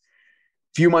blindness.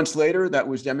 A few months later, that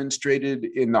was demonstrated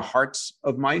in the hearts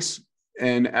of mice.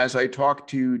 And as I talked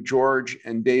to George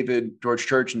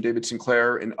Church and David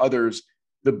Sinclair and others,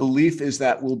 the belief is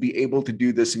that we'll be able to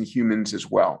do this in humans as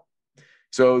well.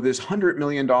 So this $100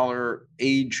 million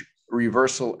age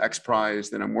reversal X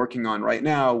Prize that I'm working on right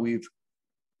now, we've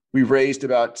raised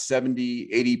about 70,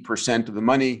 80% of the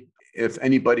money. If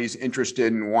anybody's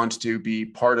interested and wants to be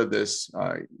part of this,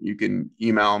 you can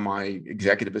email my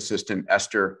executive assistant,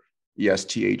 Esther,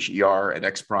 ESTHER, at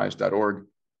xprize.org,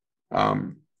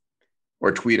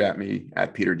 or tweet at me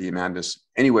at Peter Diamandis.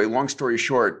 Anyway, long story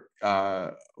short,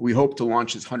 we hope to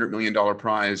launch this $100 million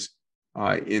prize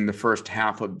in the first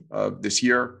half of this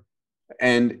year.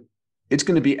 And it's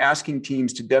going to be asking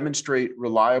teams to demonstrate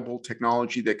reliable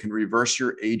technology that can reverse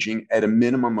your aging at a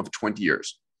minimum of 20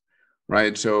 years,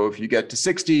 right? So if you get to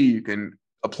 60, you can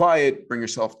apply it, bring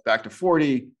yourself back to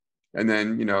 40, and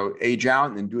then, age out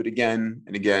and then do it again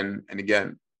and again and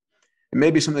again. And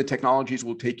maybe some of the technologies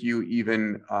will take you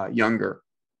even younger.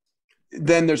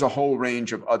 Then there's a whole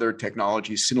range of other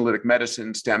technologies: senolytic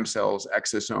medicine, stem cells,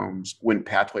 exosomes, Wnt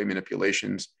pathway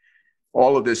manipulations.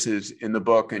 All of this is in the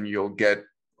book, and you'll get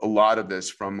a lot of this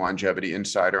from Longevity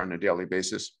Insider on a daily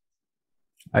basis.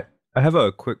 I have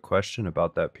a quick question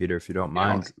about that, Peter, if you don't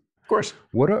mind. Of course.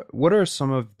 What are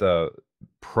some of the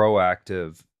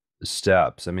proactive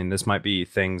steps? I mean, this might be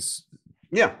things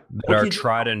that are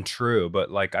tried and true,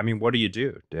 but what do you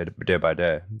do day by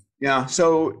day? Yeah,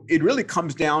 so it really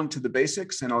comes down to the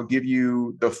basics, and I'll give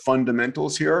you the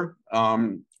fundamentals here.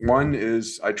 One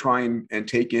is I try and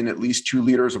take in at least 2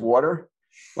 liters of water,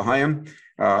 L'chaim,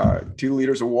 2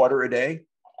 liters of water a day.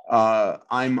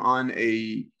 I'm on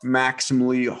a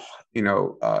maximally,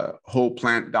 whole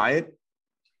plant diet.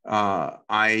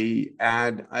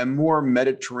 I'm more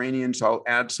Mediterranean, so I'll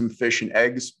add some fish and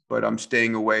eggs, but I'm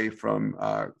staying away from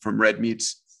red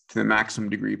meats to the maximum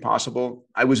degree possible.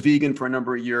 I was vegan for a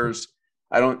number of years.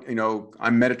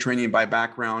 I'm Mediterranean by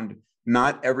background.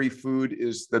 Not every food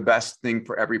is the best thing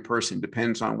for every person.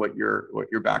 Depends on what your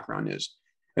background is.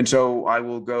 And so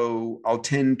I'll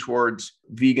tend towards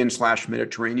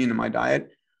vegan/Mediterranean in my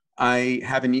diet. I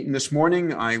haven't eaten this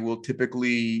morning. I will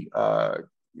typically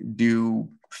do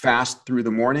fast through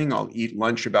the morning. I'll eat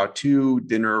lunch about 2,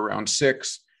 dinner around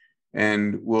 6,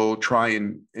 and we'll try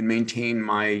and maintain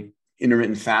my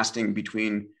intermittent fasting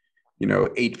between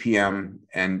 8 p.m.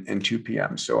 and 2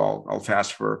 p.m. So I'll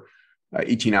fast for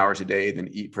 18 hours a day, then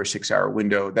eat for a 6-hour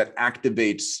window. That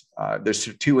activates the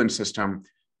sirtuin system,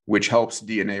 which helps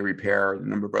DNA repair, a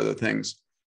number of other things.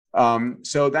 And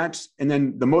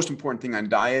then the most important thing on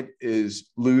diet is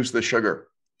lose the sugar.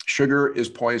 Sugar is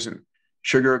poison.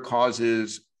 Sugar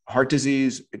causes heart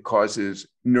disease. It causes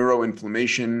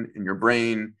neuroinflammation in your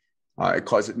brain. It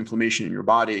causes inflammation in your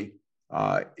body.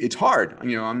 It's hard.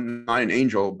 I'm not an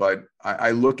angel, but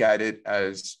I look at it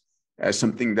as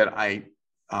something that I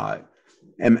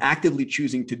am actively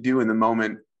choosing to do in the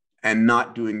moment and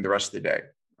not doing the rest of the day,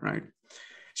 right?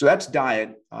 So that's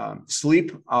diet.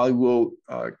 Sleep, I will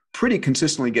pretty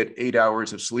consistently get 8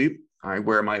 hours of sleep. I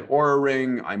wear my Oura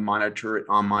Ring. I monitor it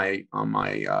on my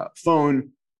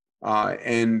phone.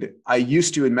 And I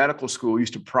used to, in medical school,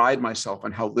 pride myself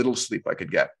on how little sleep I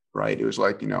could get, right? It was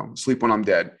like, sleep when I'm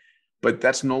dead. But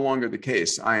that's no longer the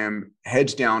case. I am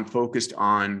heads down focused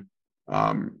on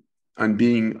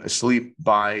being asleep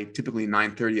by typically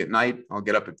 9:30 at night. I'll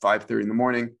get up at 5:30 in the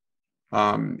morning.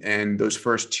 And those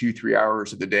first 2-3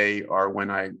 hours of the day are when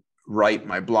I write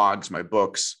my blogs, my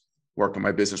books, work on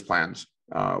my business plans,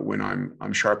 when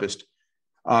I'm sharpest.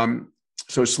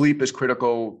 So sleep is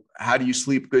critical. How do you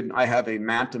sleep good? I have a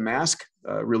Manta mask,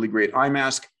 a really great eye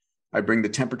mask. I bring the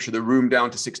temperature of the room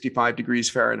down to 65 degrees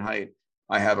Fahrenheit.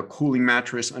 I have a cooling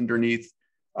mattress underneath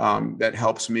that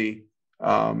helps me.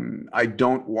 I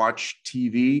don't watch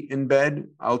TV in bed.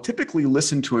 I'll typically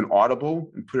listen to an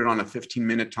Audible and put it on a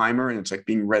 15-minute timer, and it's like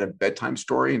being read a bedtime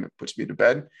story, and it puts me to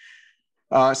bed.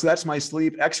 So that's my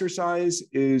sleep. Exercise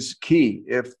is key.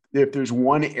 If there's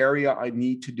one area I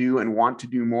need to do and want to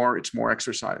do more, it's more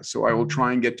exercise. So I will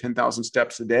try and get 10,000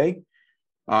 steps a day.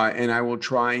 And I will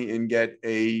try and get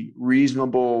a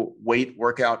reasonable weight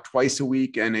workout twice a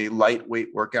week and a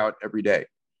lightweight workout every day.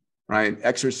 Right?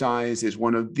 Exercise is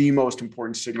one of the most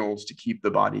important signals to keep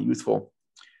the body youthful.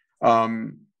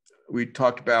 We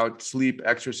talked about sleep,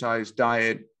 exercise,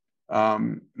 diet,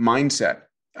 mindset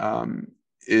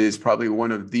is probably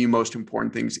one of the most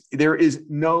important things. There is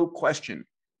no question.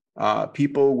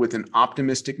 People with an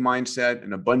optimistic mindset,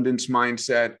 an abundance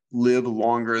mindset, live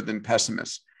longer than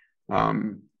pessimists.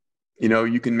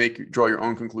 You can draw your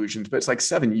own conclusions, but it's like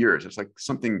 7 years. It's like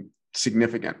something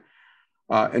significant.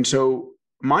 And so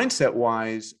mindset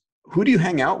wise, who do you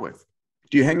hang out with?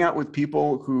 Do you hang out with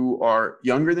people who are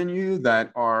younger than you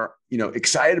that are,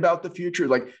 excited about the future?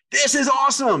 Like, this is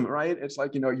awesome, right? It's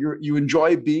like, you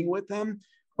enjoy being with them,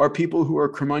 or people who are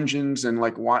curmudgeons and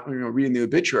like, reading the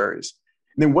obituaries.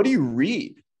 And then what do you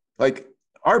read? Like,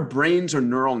 our brains are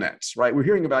neural nets, right? We're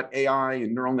hearing about AI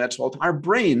and neural nets all the time. Our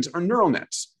brains are neural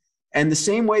nets. And the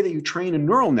same way that you train a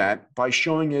neural net by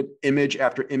showing it image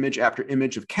after image after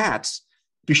image of cats,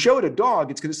 if you show it a dog,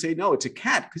 it's going to say, no, it's a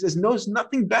cat, because it knows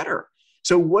nothing better.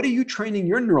 So what are you training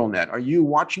your neural net? Are you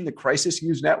watching the Crisis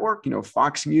News Network,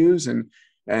 Fox News and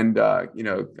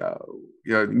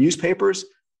newspapers?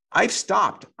 I've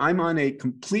stopped. I'm on a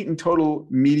complete and total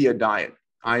media diet.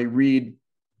 I read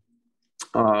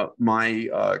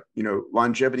my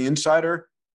Longevity Insider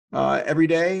every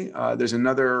day. There's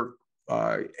another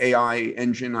AI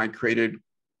engine I created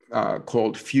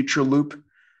called Future Loop.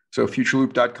 So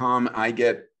futureloop.com, I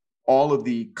get all of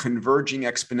the converging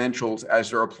exponentials as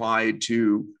they're applied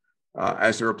to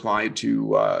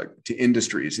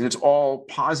industries, and it's all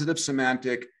positive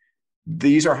semantic.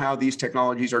 These are how these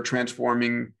technologies are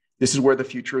transforming. This is where the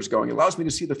future is going. It allows me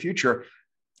to see the future,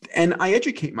 and I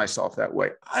educate myself that way.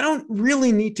 I don't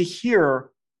really need to hear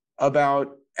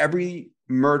about every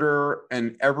murder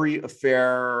and every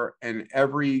affair and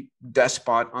every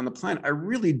despot on the planet. I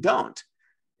really don't.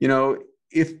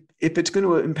 If it's going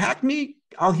to impact me,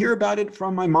 I'll hear about it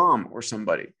from my mom or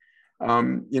somebody.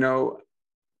 I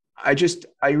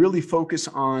really focus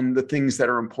on the things that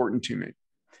are important to me.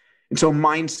 And so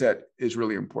mindset is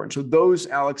really important. So those,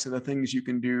 Alex, are the things you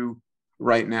can do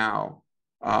right now.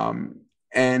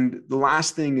 And the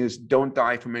last thing is, don't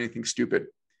die from anything stupid.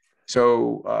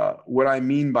 So what I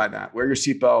mean by that, wear your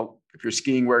seatbelt. If you're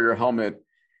skiing, wear your helmet.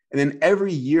 And then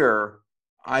every year,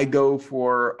 I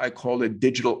call it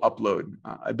digital upload.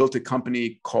 I built a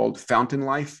company called Fountain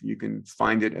Life. You can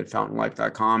find it at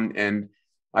fountainlife.com. And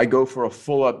I go for a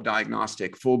full up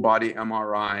diagnostic, full body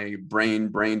MRI,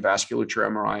 brain vasculature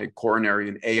MRI, coronary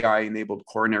and AI enabled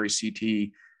coronary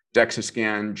CT, DEXA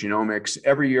scan, genomics.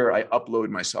 Every year I upload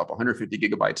myself 150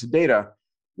 gigabytes of data.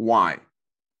 Why?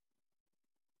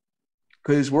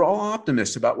 Because we're all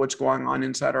optimists about what's going on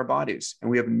inside our bodies, and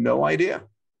we have no idea.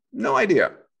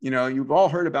 You've all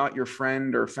heard about your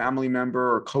friend or family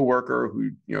member or coworker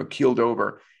who, keeled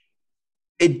over.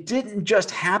 It didn't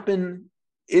just happen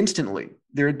instantly.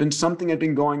 There had been something that had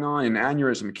been going on, an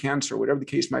aneurysm, cancer, whatever the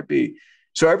case might be.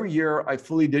 So every year I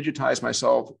fully digitize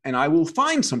myself, and I will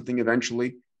find something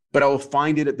eventually, but I will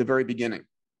find it at the very beginning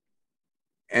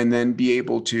and then be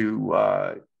able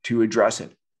to address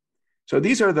it. So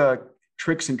these are the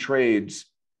tricks and trades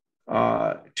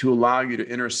to allow you to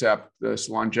intercept this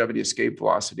longevity escape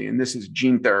velocity. And this is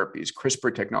gene therapies,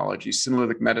 CRISPR technologies,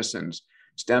 senolytic medicines,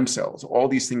 stem cells, all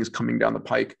these things coming down the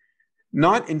pike,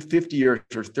 not in 50 years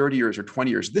or 30 years or 20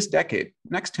 years, this decade,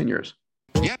 next 10 years.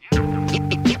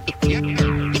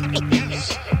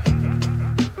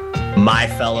 My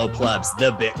fellow plebs,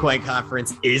 the Bitcoin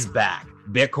conference is back.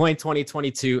 Bitcoin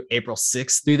 2022, April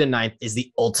 6th through the 9th, is the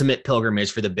ultimate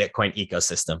pilgrimage for the Bitcoin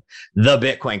ecosystem. The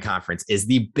Bitcoin conference is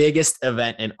the biggest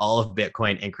event in all of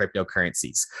Bitcoin and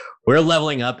cryptocurrencies. We're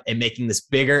leveling up and making this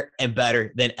bigger and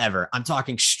better than ever. I'm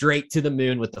talking straight to the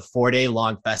moon with the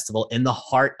 4-day-long festival in the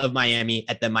heart of Miami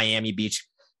at the Miami Beach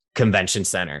Convention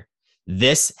Center.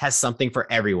 This has something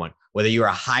for everyone. Whether you're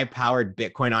a high-powered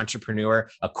Bitcoin entrepreneur,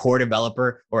 a core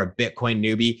developer, or a Bitcoin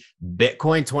newbie,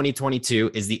 Bitcoin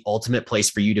 2022 is the ultimate place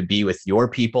for you to be with your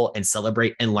people and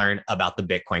celebrate and learn about the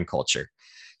Bitcoin culture.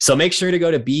 So make sure to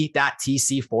go to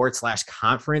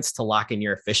b.tc/conference to lock in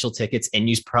your official tickets and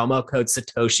use promo code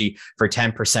Satoshi for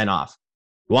 10% off.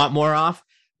 You want more off?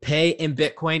 Pay in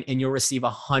Bitcoin and you'll receive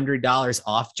 $100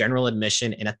 off general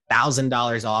admission and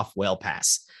 $1,000 off Whale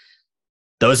Pass.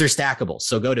 Those are stackable.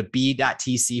 So go to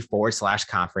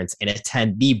b.tc/conference and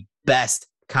attend the best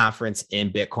conference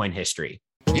in Bitcoin history.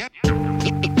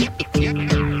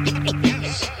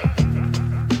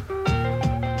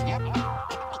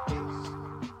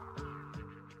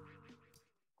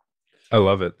 I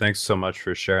love it. Thanks so much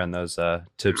for sharing those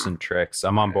tips and tricks.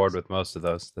 I'm on board with most of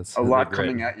those. That's A really lot great.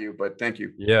 coming at you, but thank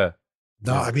you. Yeah.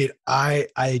 No, Yeah. I mean,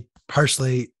 I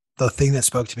personally, the thing that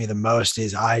spoke to me the most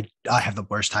is I have the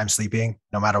worst time sleeping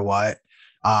no matter what.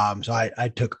 So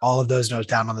I took all of those notes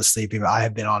down on the sleeping, but I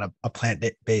have been on a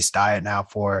plant-based diet now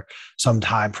for some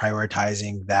time,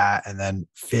 prioritizing that, and then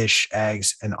fish,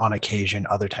 eggs, and on occasion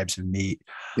other types of meat.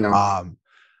 You know,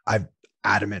 I'm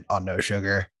adamant on no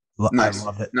sugar. I nice,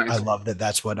 love it. I nice. love that.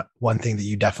 That's one thing that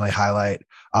you definitely highlight.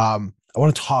 I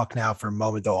want to talk now for a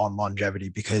moment though on longevity,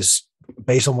 because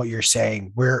based on what you're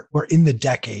saying, we're in the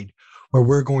decade where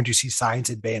we're going to see science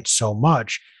advance so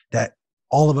much that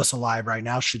all of us alive right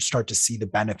now should start to see the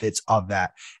benefits of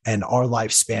that. And our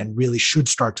lifespan really should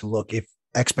start to look, if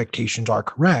expectations are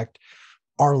correct,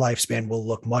 our lifespan will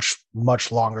look much,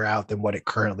 much longer out than what it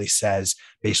currently says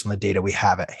based on the data we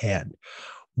have at hand.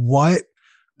 What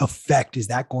effect is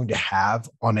that going to have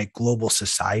on a global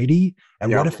society?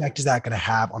 And what effect is that going to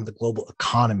have on the global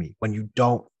economy when you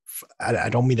don't, I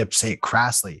don't mean to say it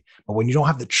crassly, but when you don't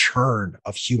have the churn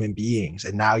of human beings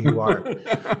and now you are.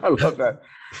 I love that.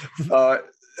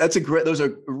 Those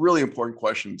are really important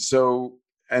questions. So,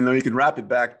 and then you can wrap it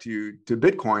back to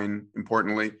Bitcoin.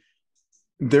 Importantly,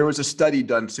 there was a study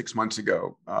done 6 months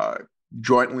ago,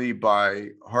 jointly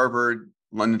by Harvard,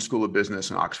 London School of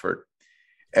Business, and Oxford.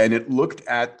 And it looked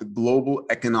at the global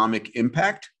economic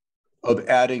impact of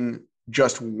adding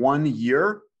just 1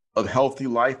 year of healthy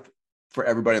life for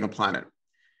everybody on the planet.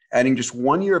 Adding just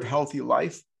 1 year of healthy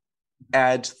life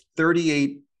adds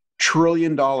 $38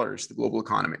 trillion to the global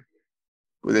economy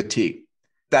with a T.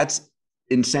 That's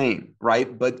insane,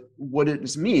 right? But what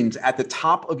it means at the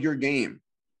top of your game,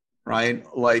 right?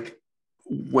 Like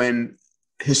when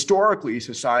historically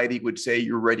society would say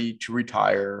you're ready to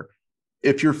retire,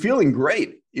 if you're feeling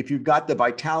great, if you've got the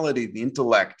vitality, the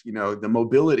intellect, the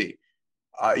mobility,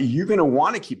 you're going to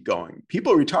want to keep going.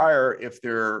 People retire if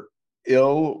they're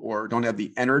ill or don't have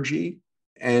the energy.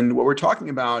 And what we're talking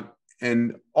about,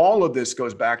 and all of this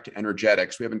goes back to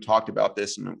energetics. We haven't talked about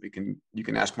this, and you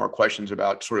can ask more questions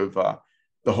about sort of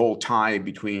the whole tie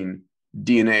between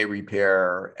DNA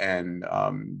repair and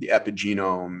the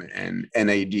epigenome and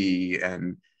NAD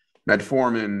and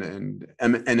metformin and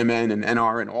NMN and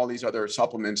NR and all these other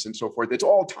supplements and so forth. It's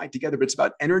all tied together, but it's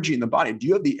about energy in the body. Do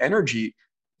you have the energy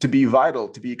to be vital,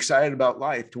 to be excited about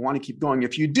life, to want to keep going?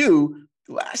 If you do,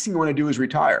 the last thing you want to do is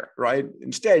retire, right?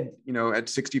 Instead, at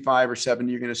 65 or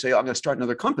 70, you're going to say, I'm going to start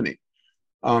another company.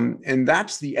 And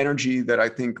that's the energy that I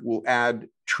think will add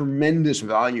tremendous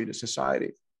value to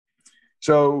society.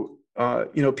 So,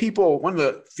 people, one of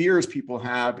the fears people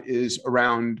have is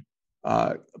around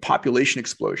population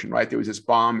explosion, right? There was this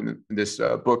bomb in this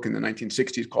book in the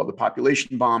 1960s called The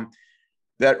Population Bomb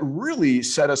that really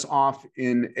set us off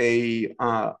in a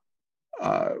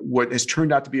what has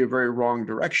turned out to be a very wrong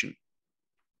direction.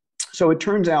 So it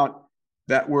turns out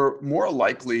that we're more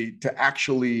likely to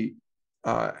actually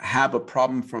have a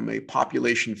problem from a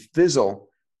population fizzle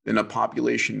than a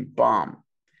population bomb.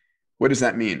 What does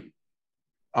that mean?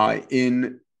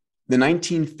 In the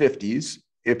 1950s,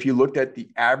 if you looked at the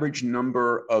average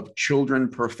number of children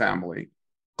per family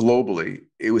globally,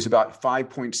 it was about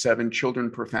 5.7 children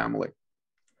per family.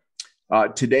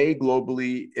 Today,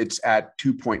 globally, it's at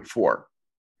 2.4.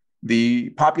 The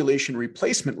population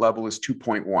replacement level is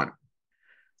 2.1,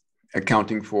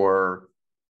 accounting for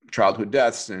childhood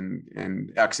deaths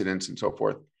and accidents and so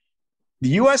forth. The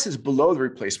US is below the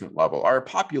replacement level. Our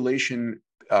population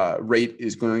rate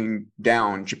is going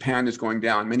down. Japan is going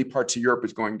down. Many parts of Europe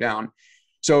is going down.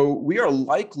 So we are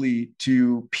likely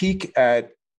to peak at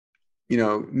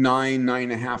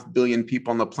 9.5 billion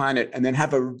people on the planet and then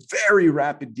have a very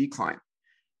rapid decline.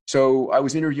 So I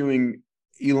was interviewing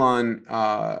Elon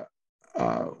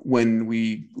when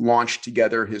we launched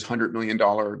together his $100 million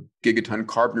gigaton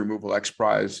carbon removal X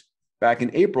Prize back in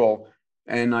April.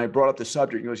 And I brought up the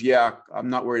subject. He goes, yeah, I'm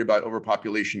not worried about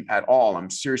overpopulation at all. I'm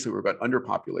seriously worried about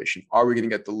underpopulation. Are we going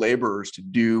to get the laborers to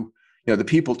do, the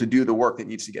people to do the work that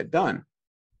needs to get done?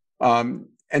 And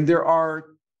there are,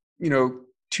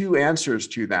 two answers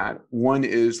to that. One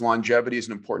is longevity is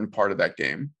an important part of that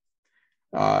game.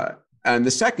 And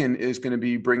the second is going to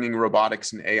be bringing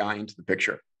robotics and AI into the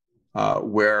picture,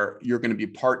 where you're going to be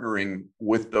partnering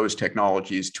with those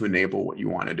technologies to enable what you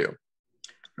want to do.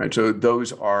 Right. So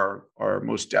those are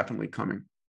most definitely coming.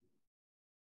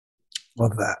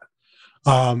 Love that.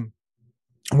 I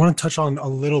want to touch on a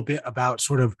little bit about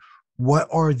sort of what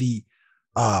are the,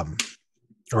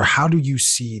 or how do you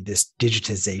see this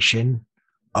digitization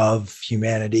of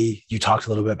humanity? You talked a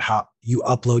little bit about how you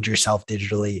upload yourself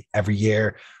digitally every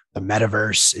year. the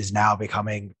metaverse is now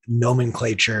becoming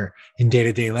nomenclature in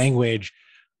day-to-day language.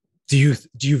 Do you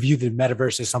view the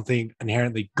metaverse as something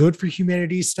inherently good for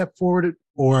humanity's step forward,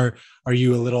 or are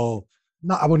you a little,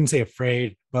 not, I wouldn't say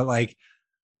afraid, but like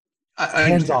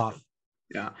hands off?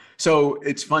 Yeah. So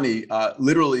it's funny.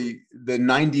 Literally, the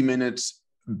 90 minutes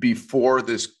before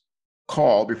this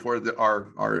call, before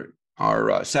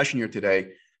our session here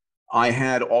today, I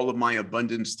had all of my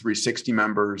Abundance 360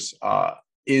 members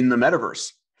in the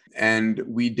metaverse, and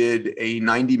we did a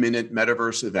 90-minute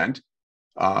metaverse event.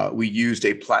 We used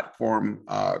a platform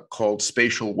called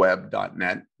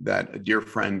spatialweb.net that a dear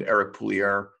friend, Eric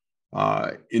Poulier,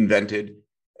 invented.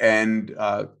 And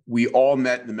we all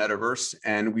met in the metaverse,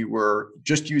 and we were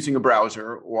just using a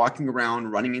browser, walking around,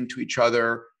 running into each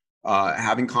other,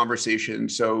 having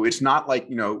conversations. So it's not like,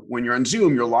 when you're on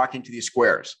Zoom, you're locked into these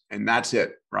squares and that's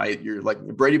it, right? You're like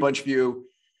the Brady Bunch view.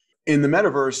 In the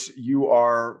metaverse, you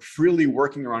are freely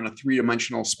working around a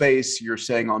three-dimensional space. You're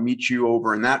saying, I'll meet you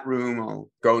over in that room. I'll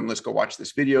go and let's go watch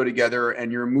this video together.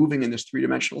 And you're moving in this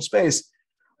three-dimensional space.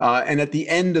 And at the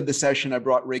end of the session, I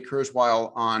brought Ray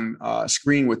Kurzweil on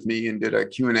screen with me and did a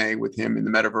Q&A with him in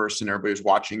the metaverse, and everybody was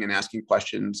watching and asking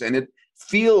questions. And it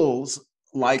feels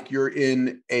like you're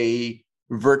in a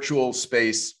virtual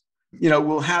space.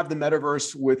 We'll have the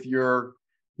metaverse with your,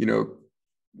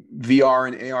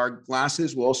 VR and AR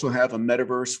glasses. We'll also have a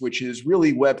metaverse, which is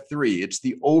really Web 3. It's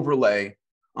the overlay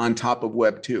on top of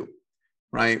Web 2,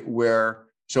 right?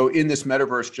 So in this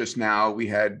metaverse just now, we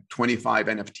had 25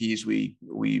 NFTs we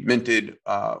minted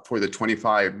for the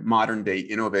 25 modern day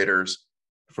innovators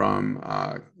from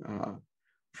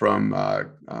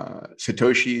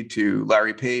Satoshi to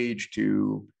Larry Page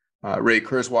to Ray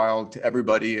Kurzweil to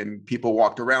everybody. And people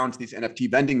walked around to these NFT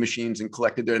vending machines and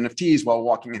collected their NFTs while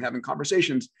walking and having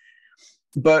conversations.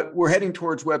 But we're heading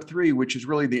towards Web3, which is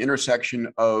really the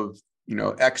intersection of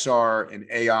XR and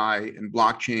AI and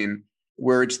blockchain,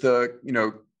 where it's the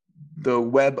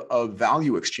web of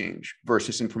value exchange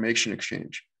versus information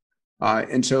exchange.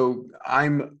 And so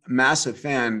I'm a massive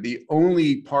fan. The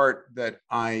only part that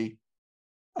I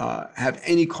have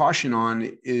any caution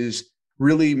on is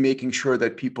really making sure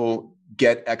that people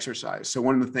get exercise. So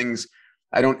one of the things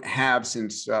I don't have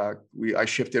since I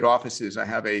shifted offices, I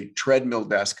have a treadmill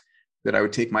desk that I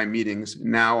would take my meetings.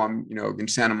 Now I'm in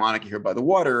Santa Monica here by the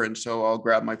water. And so I'll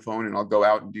grab my phone and I'll go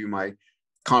out and do my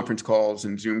conference calls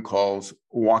and Zoom calls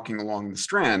walking along the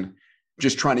Strand,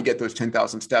 just trying to get those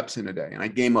 10,000 steps in a day. And I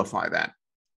gamify that.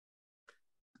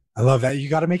 I love that. You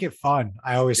got to make it fun.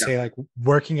 I always say like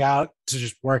working out to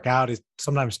just work out is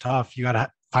sometimes tough. You got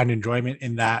to find enjoyment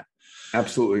in that.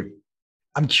 Absolutely.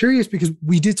 I'm curious because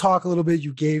we did talk a little bit.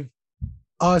 You gave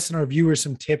us and our viewers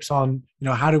some tips on,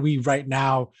 how do we right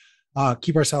now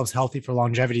keep ourselves healthy for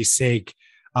longevity's sake.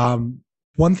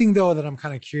 One thing though, that I'm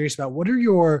kind of curious about, what are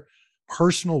your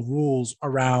personal rules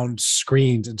around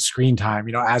screens and screen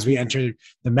time? As we enter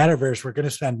the metaverse, we're going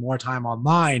to spend more time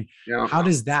online. Yeah. How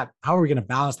are we going to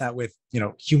balance that with,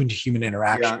 human to human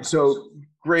interaction? Yeah. So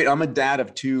great. I'm a dad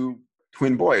of two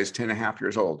twin boys, 10 and a half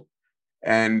years old.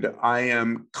 And I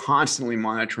am constantly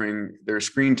monitoring their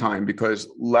screen time because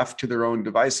left to their own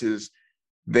devices,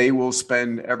 they will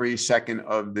spend every second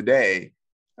of the day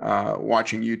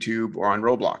watching YouTube or on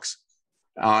Roblox.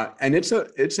 And it's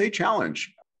a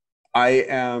challenge.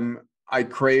 I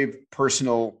crave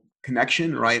personal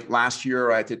connection, right? Last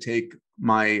year, I had to take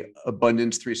my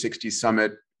Abundance 360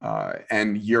 Summit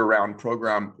and year-round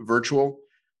program virtual.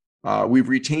 We've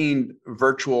retained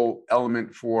virtual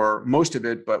element for most of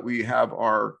it, but we have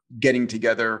our getting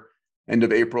together end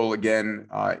of April again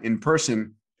in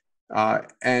person.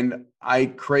 And I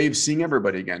crave seeing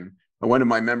everybody again. One of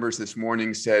my members this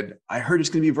morning said, I heard it's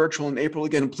going to be virtual in April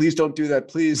again. Please don't do that,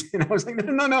 please. And I was like,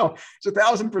 no, it's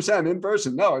 1,000% in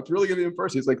person. No, it's really going to be in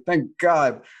person. He's like, thank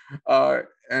God.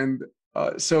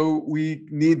 So we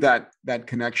need that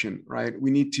connection, right?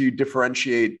 We need to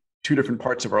differentiate two different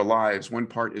parts of our lives. One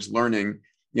part is learning.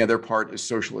 The other part is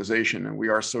socialization, and we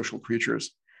are social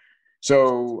creatures.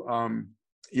 So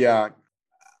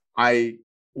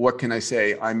what can I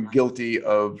say? I'm guilty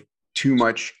of too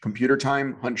much computer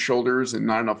time, hunched shoulders, and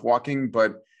not enough walking.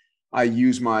 But I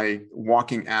use my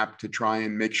walking app to try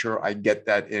and make sure I get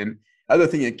that in. Other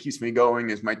thing that keeps me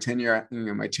going is my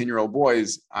 10-year-old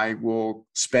boys. I will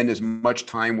spend as much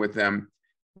time with them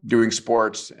doing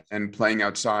sports and playing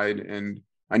outside. And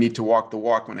I need to walk the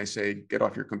walk when I say, get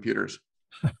off your computers.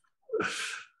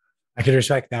 I can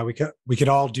respect that. We could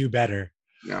all do better.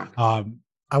 Yeah.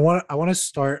 I want to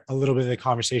start a little bit of the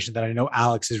conversation that I know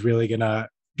Alex is really going to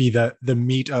be the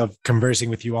meat of conversing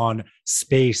with you on,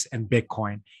 space and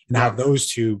Bitcoin, and how those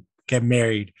two get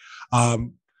married.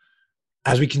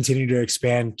 as we continue to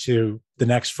expand to the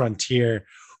next frontier,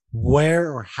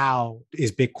 where or how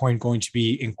is Bitcoin going to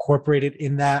be incorporated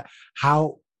in that?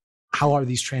 How are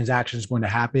these transactions going to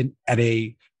happen at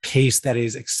a pace that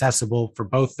is accessible for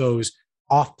both those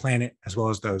off planet as well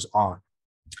as those on?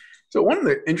 So one of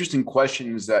the interesting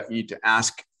questions that you need to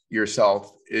ask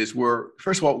yourself is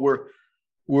first of all,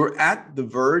 we're at the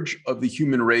verge of the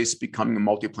human race becoming a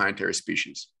multiplanetary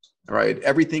species, right?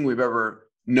 Everything we've ever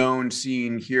known,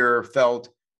 seen, hear, felt,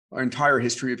 our entire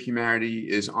history of humanity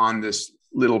is on this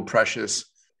little precious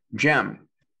gem.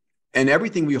 And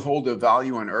everything we hold of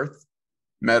value on Earth,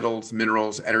 metals,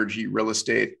 minerals, energy, real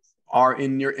estate, are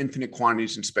in near infinite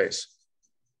quantities in space,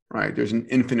 right? There's an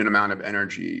infinite amount of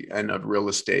energy and of real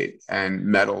estate and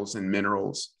metals and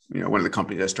minerals. One of the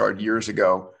companies I started years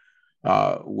ago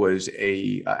was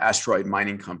a asteroid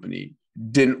mining company.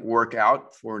 Didn't work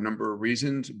out for a number of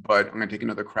reasons, but I'm going to take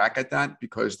another crack at that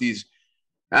because these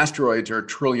asteroids are $1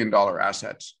 trillion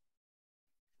assets.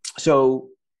 So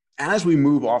as we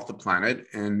move off the planet,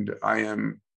 and I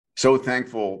am so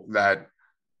thankful that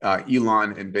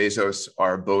Elon and Bezos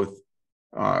are both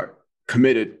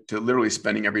committed to literally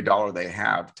spending every dollar they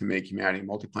have to make humanity a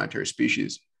multiplanetary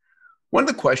species. One of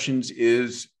the questions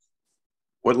is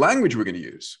what language we're going to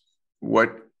use,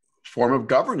 what form of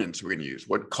governance we're going to use,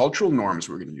 what cultural norms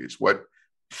we're going to use, what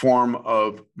form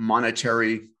of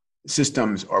monetary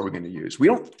systems are we going to use. We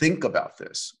don't think about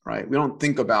this, right? We don't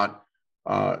think about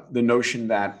the notion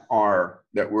that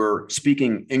we're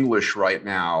speaking English right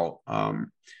now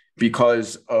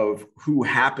because of who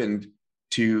happened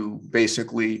to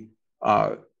basically,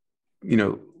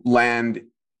 land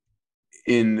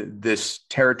in this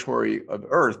territory of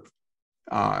Earth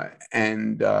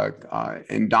and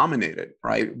dominate it,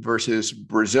 right? Versus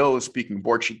Brazil is speaking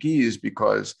Portuguese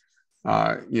because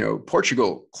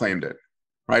Portugal claimed it,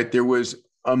 right? There was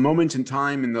a moment in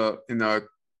time in the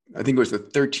I think it was the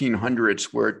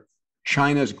 1300s where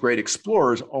China's great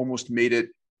explorers almost made it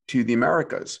to the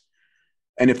Americas.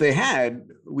 And if they had,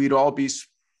 we'd all be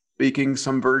speaking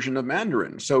some version of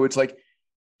Mandarin. So it's like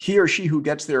he or she who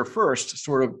gets there first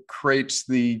sort of creates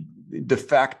the de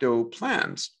facto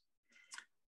plans.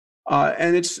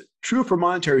 And it's true for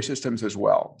monetary systems as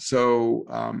well. So,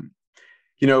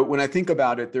 when I think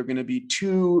about it, there are going to be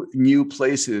two new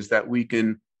places that we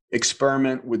can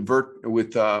experiment with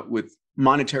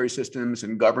monetary systems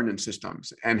and governance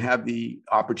systems and have the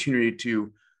opportunity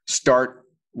to start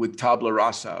with tabula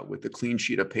rasa, with a clean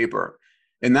sheet of paper.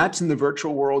 And that's in the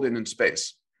virtual world and in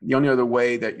space. The only other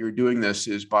way that you're doing this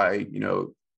is by,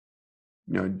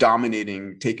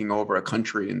 dominating, taking over a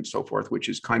country and so forth, which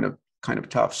is kind of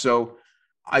tough. So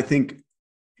I think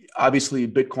obviously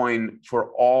Bitcoin,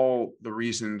 for all the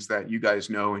reasons that you guys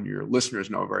know and your listeners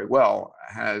know very well,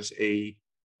 has a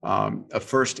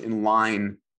first in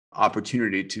line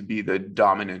opportunity to be the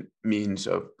dominant means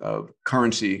of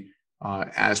currency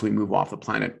as we move off the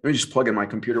planet. Let me just plug in my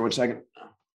computer 1 second.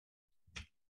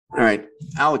 All right,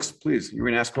 Alex, please, you were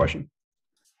going to ask a question.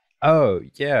 Oh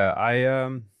yeah,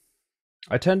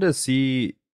 I tend to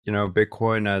see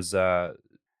Bitcoin as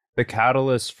the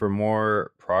catalyst for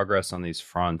more progress on these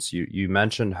fronts. You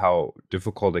mentioned how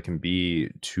difficult it can be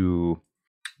to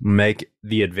make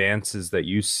the advances that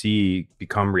you see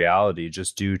become reality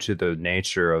just due to the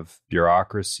nature of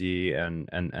bureaucracy and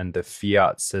the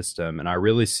fiat system. And I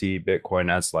really see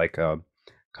Bitcoin as like a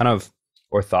kind of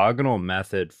orthogonal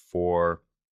method for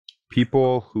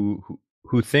people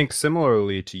who think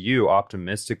similarly to you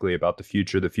optimistically about the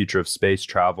future of space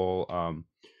travel,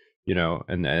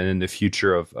 and the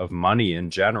future of money in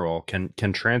general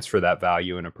can transfer that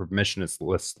value in a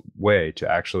permissionless way to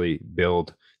actually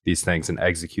build these things and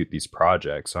execute these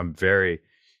projects. So I'm very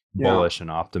bullish and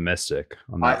optimistic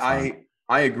on that front.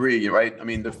 I agree, right? I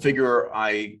mean, the figure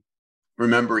I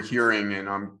remember hearing, and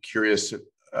I'm curious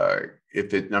if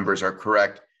the numbers are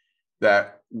correct,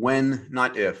 that when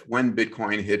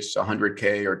Bitcoin hits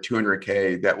 100K or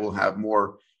 200K, that will have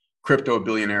more crypto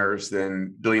billionaires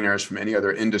than billionaires from any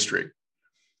other industry.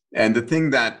 And the thing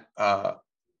that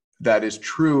is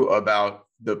true about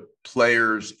the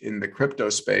players in the crypto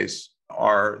space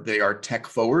they are tech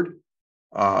forward,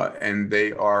 and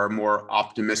they are more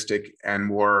optimistic and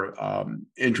more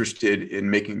interested in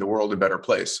making the world a better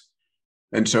place.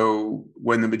 And so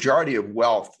when the majority of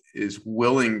wealth is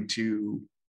willing to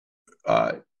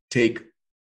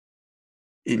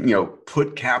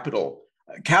put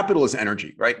capital is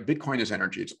energy, right? Bitcoin is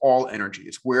energy. It's all energy.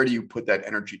 It's where do you put that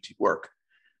energy to work?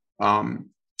 And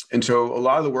so a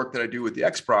lot of the work that I do with the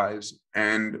X Prize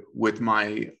and with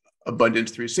my Abundance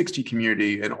 360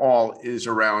 community and all is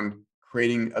around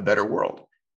creating a better world.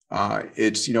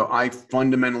 It's, I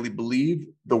fundamentally believe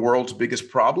the world's biggest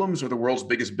problems are the world's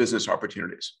biggest business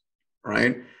opportunities,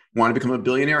 right? Want to become a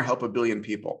billionaire, help a billion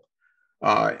people.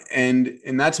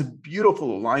 And that's a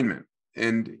beautiful alignment.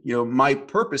 And, my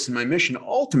purpose and my mission,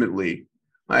 ultimately,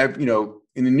 I have,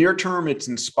 in the near term, it's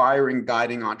inspiring,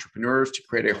 guiding entrepreneurs to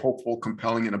create a hopeful,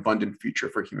 compelling, and abundant future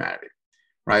for humanity,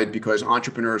 right? Because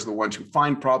entrepreneurs are the ones who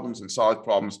find problems and solve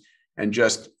problems. And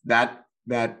just that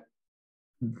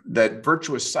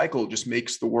virtuous cycle just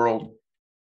makes the world,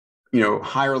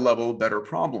 higher level, better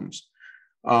problems.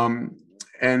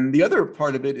 And the other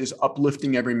part of it is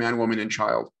uplifting every man, woman, and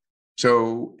child.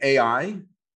 So AI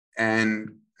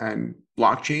and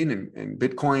blockchain and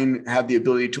Bitcoin have the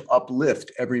ability to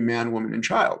uplift every man, woman, and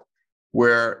child.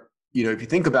 Where, if you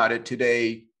think about it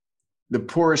today, the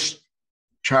poorest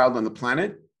child on the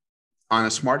planet on a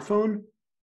smartphone,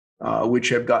 which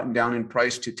have gotten down in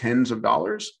price to tens of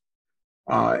dollars,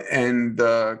 and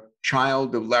the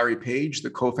child of Larry Page, the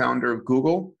co-founder of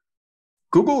Google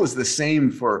is the same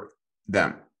for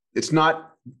them. It's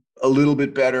not a little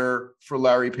bit better for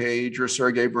Larry Page or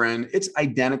Sergey Brin. It's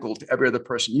identical to every other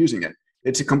person using it.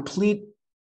 It's a complete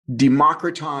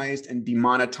democratized and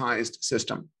demonetized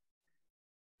system.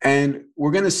 And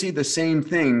we're going to see the same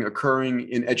thing occurring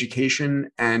in education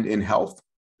and in health.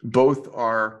 Both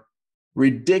are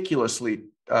ridiculously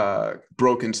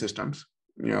broken systems.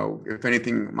 If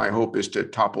anything, my hope is to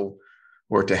topple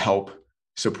or to help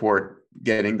support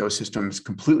getting those systems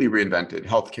completely reinvented,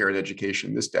 healthcare and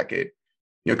education this decade.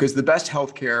 Because the best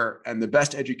healthcare and the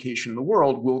best education in the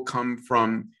world will come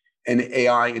from an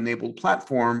AI-enabled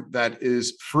platform that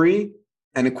is free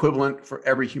and equivalent for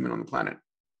every human on the planet.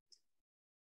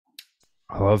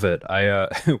 I love it.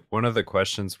 One of the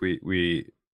questions we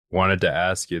wanted to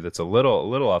ask you that's a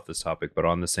little off this topic, but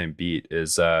on the same beat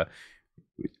is,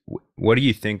 what do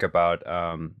you think about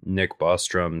Nick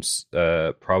Bostrom's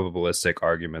probabilistic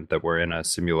argument that we're in a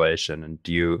simulation? And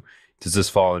does this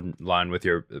fall in line with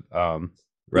your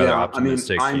rather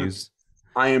optimistic views?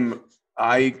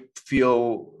 I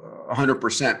feel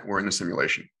 100% we're in a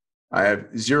simulation. I have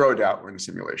zero doubt we're in a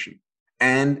simulation,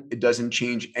 and it doesn't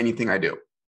change anything I do.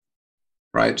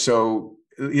 Right. So,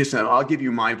 listen, I'll give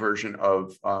you my version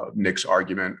of Nick's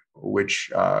argument,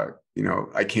 which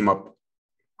I came up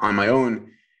on my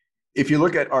own. If you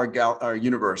look at our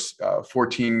universe,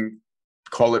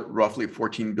 call it roughly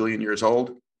 14 billion years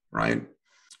old, right?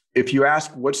 If you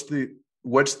ask what's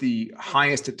the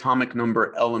highest atomic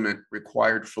number element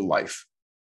required for life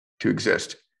to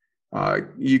exist,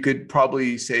 you could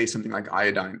probably say something like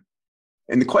iodine.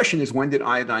 And the question is, when did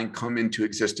iodine come into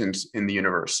existence in the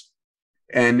universe?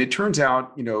 And it turns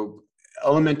out,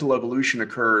 elemental evolution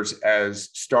occurs as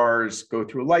stars go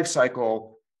through a life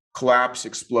cycle, collapse,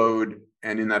 explode,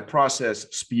 and in that process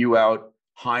spew out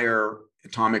higher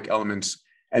atomic elements,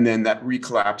 and then that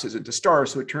recollapses into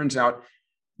stars. So it turns out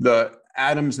the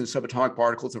atoms and subatomic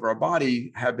particles of our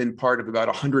body have been part of about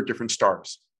 100 different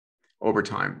stars over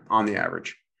time on the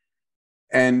average.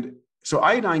 And so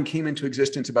iodine came into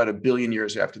existence about 1 billion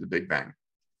years after the Big Bang.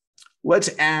 Let's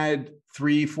add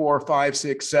 3, 4, 5,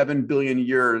 6, 7 billion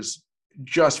years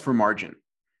just for margin.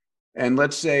 And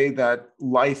let's say that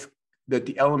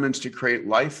the elements to create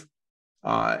life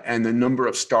and the number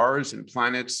of stars and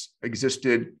planets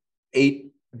existed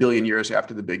 8 billion years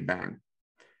after the Big Bang.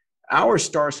 Our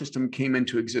star system came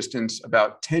into existence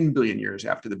about 10 billion years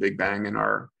after the Big Bang, and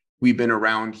we've been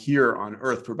around here on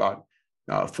Earth for about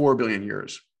 4 billion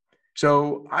years.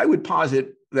 So I would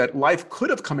posit that life could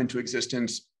have come into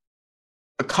existence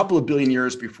a couple of billion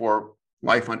years before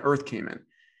life on Earth came in.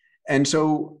 And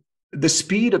so the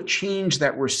speed of change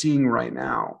that we're seeing right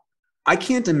now, I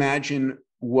can't imagine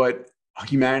what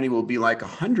humanity will be like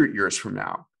 100 years from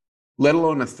now, let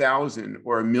alone 1,000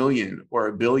 or 1,000,000 or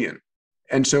 1 billion.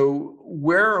 And so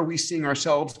where are we seeing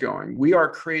ourselves going? We are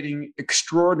creating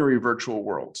extraordinary virtual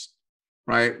worlds,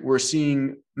 right? We're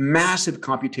seeing massive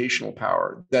computational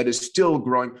power that is still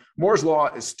growing. Moore's law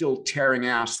is still tearing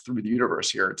ass through the universe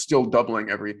here. It's still doubling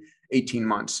every 18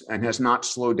 months and has not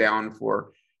slowed down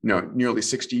for nearly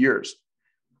 60 years.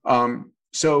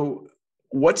 So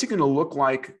what's it going to look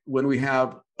like when we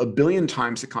have 1 billion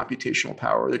times the computational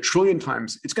power, 1 trillion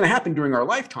times? It's going to happen during our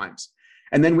lifetimes.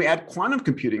 And then we add quantum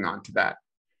computing onto that.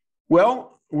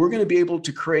 Well, we're going to be able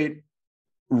to create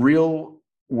real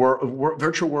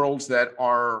virtual worlds that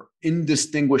are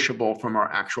indistinguishable from our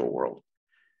actual world.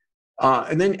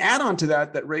 And then add on to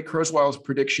that Ray Kurzweil's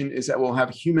prediction is that we'll have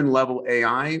human-level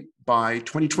AI by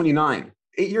 2029,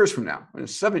 8 years from now,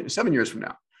 7 years from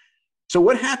now. So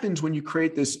what happens when you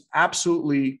create this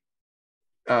absolutely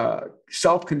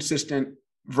self-consistent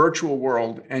virtual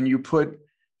world and you put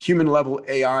human level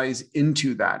AIs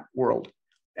into that world,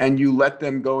 and you let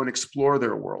them go and explore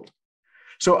their world.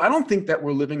 So I don't think that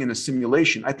we're living in a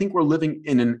simulation. I think we're living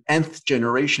in an nth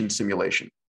generation simulation,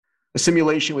 a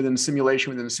simulation within a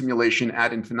simulation within a simulation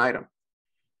ad infinitum.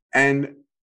 And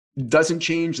doesn't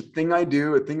change a thing I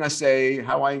do, a thing I say,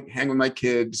 how I hang with my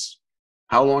kids,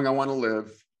 how long I want to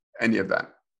live, any of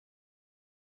that.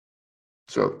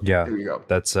 So yeah, there you go.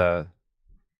 That's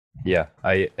yeah,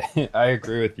 I I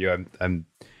agree with you. I'm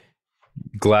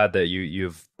glad that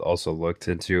you've also looked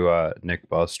into Nick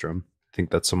Bostrom. I think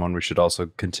that's someone we should also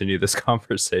continue this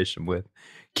conversation with.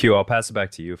 Q, I'll pass it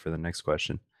back to you for the next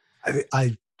question.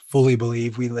 I fully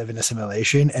believe we live in a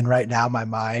simulation. And right now, my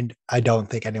mind, I don't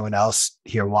think anyone else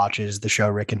here watches the show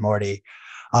Rick and Morty.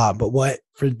 But what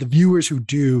for the viewers who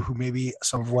do, who maybe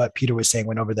some of what Peter was saying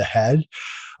went over the head,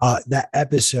 that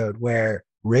episode where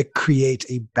Rick creates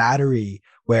a battery,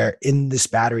 where in this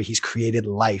battery, he's created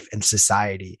life and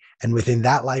society. And within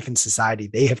that life and society,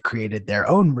 they have created their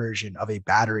own version of a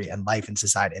battery and life and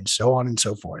society, and so on and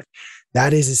so forth.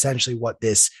 That is essentially what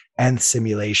this nth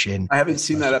simulation. I haven't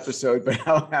seen that episode, but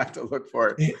I'll have to look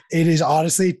for it. It is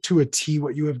honestly to a T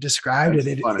what you have described. That's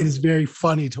and it is very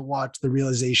funny to watch the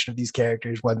realization of these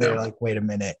characters when they're like, wait a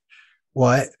minute,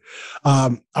 what?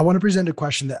 I want to present a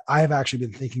question that I have actually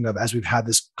been thinking of as we've had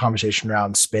this conversation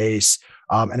around space,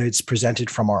 and it's presented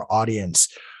from our audience.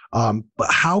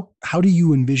 But how do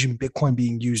you envision Bitcoin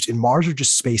being used in Mars or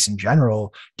just space in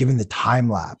general, given the time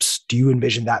lapse? Do you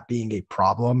envision that being a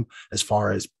problem as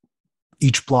far as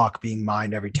each block being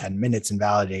mined every 10 minutes and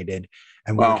validated?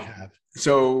 And we have.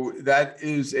 So that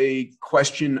is a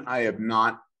question I have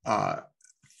not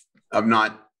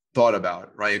thought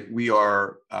about, right?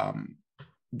 We're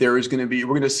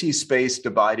going to see space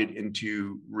divided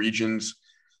into regions,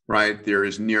 right? There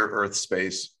is near Earth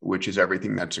space, which is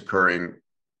everything that's occurring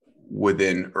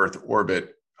within Earth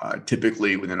orbit,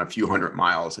 typically within a few hundred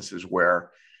miles. This is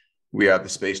where we have the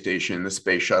space station, the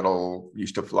space shuttle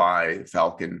used to fly,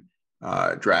 Falcon,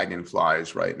 Dragon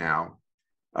flies right now.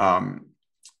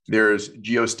 There's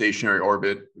geostationary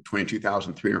orbit,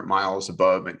 22,300 miles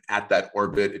above, and at that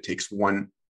orbit, it takes 1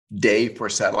 day for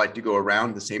a satellite to go around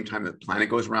at the same time the planet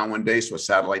goes around 1 day. So a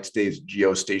satellite stays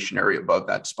geostationary above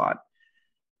that spot.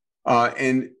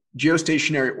 And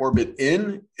geostationary orbit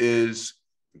in is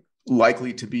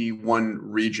likely to be one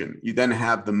region. You then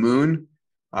have the moon.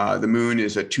 The moon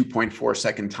is a 2.4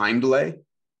 second time delay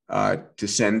to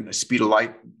send a speed of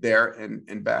light there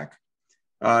and back.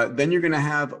 Then you're going to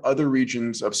have other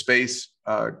regions of space.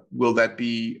 Will that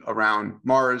be around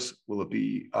Mars? Will it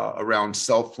be around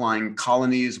self-flying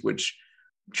colonies, which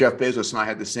Jeff Bezos and I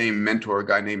had the same mentor, a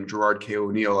guy named Gerard K.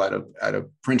 O'Neill out of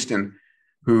Princeton,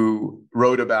 who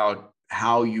wrote about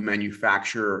how you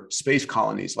manufacture space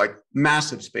colonies, like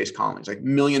massive space colonies, like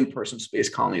million-person space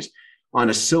colonies on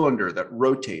a cylinder that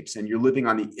rotates, and you're living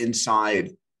on the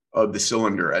inside of the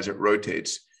cylinder as it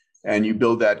rotates. And you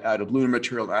build that out of lunar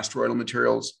material, asteroidal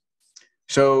materials.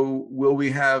 So will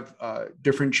we have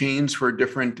different chains for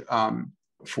different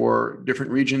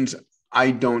regions?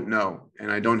 I don't know,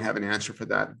 and I don't have an answer for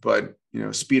that. But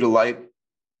speed of light,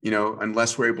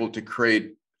 unless we're able to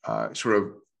create sort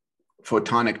of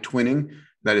photonic twinning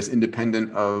that is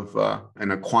independent of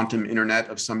and a quantum internet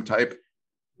of some type,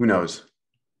 who knows?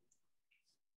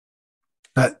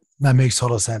 That makes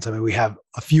total sense. I mean, we have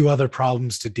a few other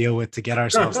problems to deal with to get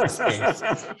ourselves to space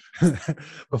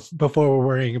before we're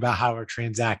worrying about how we're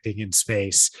transacting in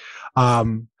space.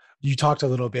 You talked a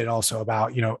little bit also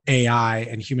about, AI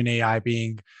and human AI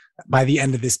being, by the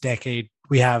end of this decade,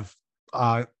 we have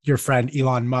your friend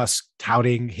Elon Musk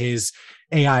touting his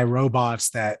AI robots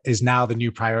that is now the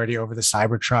new priority over the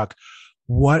Cybertruck.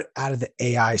 What out of the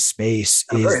AI space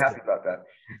I'm very happy about that.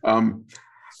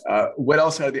 What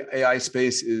else out of the AI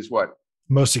space is what?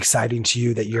 Most exciting to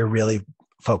you that you're really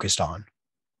focused on?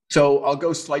 So I'll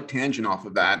go slight tangent off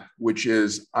of that, which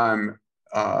is I'm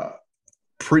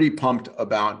pretty pumped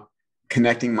about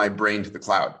connecting my brain to the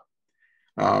cloud.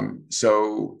 There's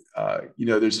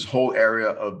this whole area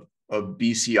of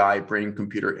BCI,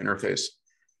 brain-computer interface,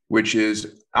 which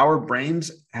is our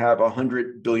brains have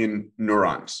 100 billion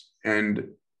neurons, and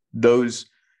those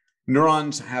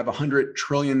neurons have 100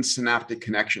 trillion synaptic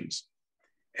connections.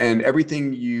 And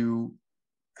everything you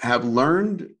have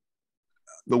learned,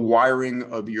 the wiring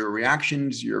of your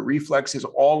reactions, your reflexes,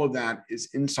 all of that is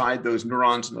inside those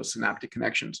neurons and those synaptic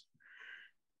connections.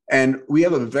 And we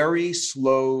have a very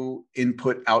slow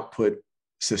input-output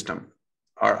system.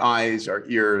 Our eyes, our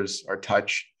ears, our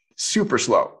touch, super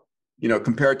slow.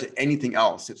 Compared to anything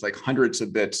else, it's like hundreds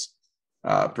of bits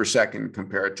per second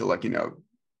compared to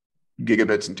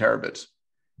gigabits and terabits.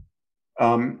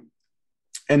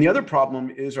 And the other problem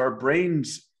is our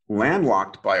brain's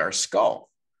landlocked by our skull.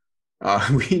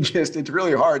 It's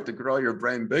really hard to grow your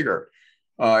brain bigger.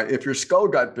 If your skull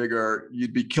got bigger,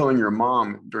 you'd be killing your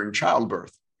mom during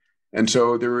childbirth. And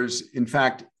so there is, in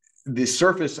fact, the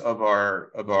surface of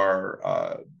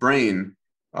our brain,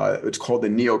 it's called the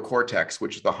neocortex,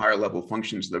 which is the higher level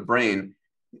functions of the brain.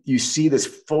 You see this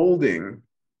folding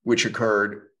which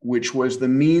occurred, which was the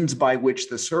means by which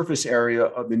the surface area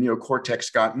of the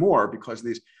neocortex got more, because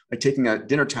these, like taking a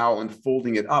dinner towel and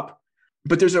folding it up.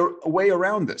 But there's a way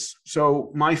around this.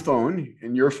 So my phone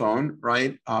and your phone,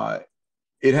 right?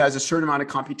 It has a certain amount of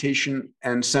computation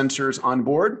and sensors on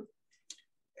board.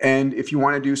 And if you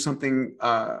want to do something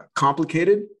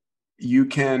complicated, you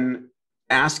can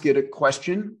ask it a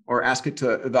question or ask it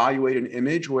to evaluate an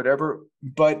image or whatever,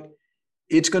 but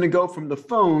it's going to go from the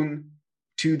phone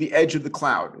to the edge of the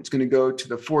cloud. It's going to go to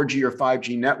the 4G or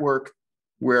 5G network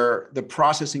where the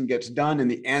processing gets done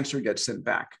and the answer gets sent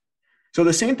back. So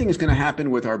the same thing is going to happen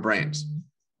with our brains,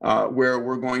 where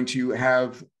we're going to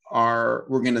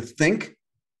think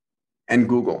and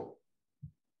Google,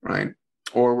 right?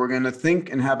 Or we're going to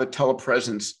think and have a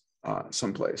telepresence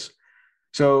someplace.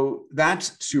 So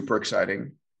that's super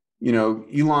exciting. You know,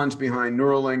 Elon's behind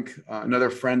Neuralink. Another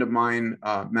friend of mine,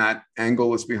 Matt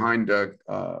Engel, is behind one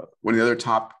of the other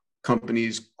top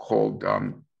companies called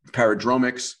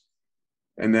Paradromics.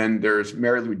 And then there's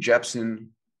Mary Lou Jepsen,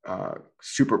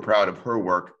 super proud of her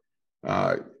work.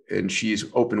 And she's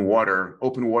Open Water.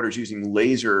 Open Water is using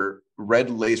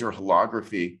red laser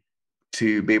holography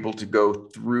to be able to go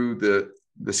through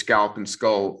the scalp and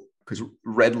skull, because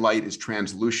red light is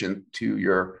translucent to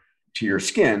your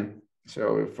skin.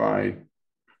 So if I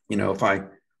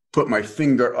put my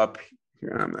finger up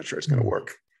here, I'm not sure it's going to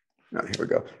work. No, here we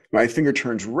go. My finger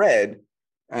turns red,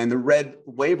 and the red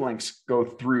wavelengths go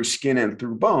through skin and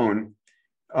through bone.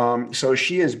 So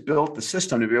she has built the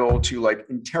system to be able to like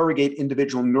interrogate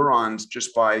individual neurons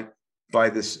just by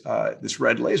this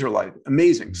red laser light.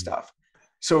 Amazing stuff.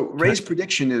 So Ray's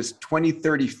prediction is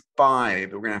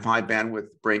 2035, we're going to have high bandwidth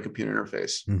brain-computer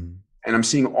interface. Mm-hmm. And I'm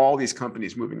seeing all these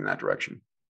companies moving in that direction.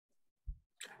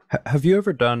 Have you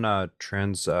ever done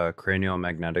transcranial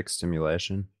magnetic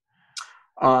stimulation?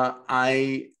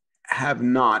 I have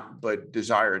not, but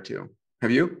desire to.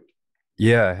 Have you?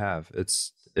 Yeah, I have.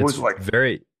 It's like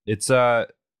it's a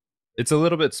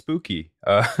little bit spooky.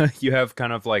 You have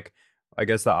kind of like, I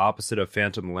guess, the opposite of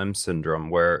phantom limb syndrome,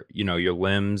 where, you know, your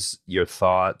limbs, your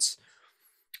thoughts,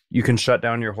 you can shut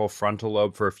down your whole frontal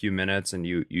lobe for a few minutes, and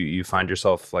you find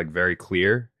yourself like very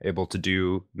clear, able to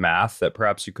do math that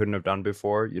perhaps you couldn't have done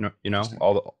before. You know,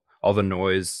 all the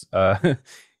noise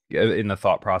in the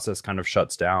thought process kind of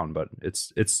shuts down. But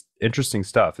it's interesting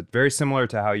stuff. It's very similar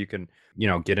to how you can, you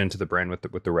know, get into the brain with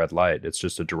the red light. It's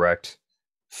just a direct,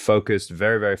 focused,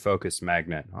 very, very focused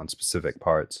magnet on specific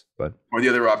parts. But or the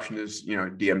other option is, you know,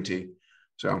 DMT.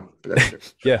 So but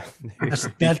that's yeah,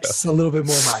 that's a little bit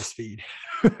more my speed.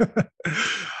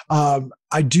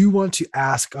 I do want to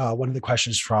ask one of the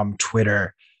questions from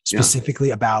Twitter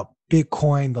specifically about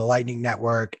Bitcoin, the Lightning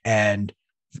Network, and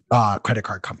credit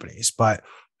card companies. But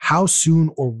how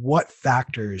soon or what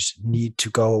factors need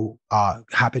to go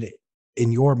happen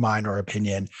in your mind or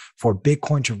opinion for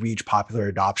Bitcoin to reach popular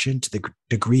adoption to the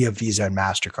degree of Visa and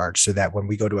MasterCard, so that when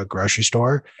we go to a grocery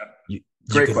store,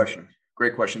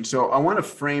 Great question. So I want to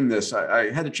frame this.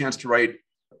 I had a chance to write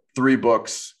 3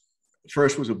 books.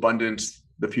 First was Abundance,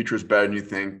 The Future is Better Than You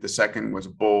Think. The second was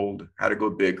Bold, How to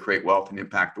Go Big, Create Wealth, and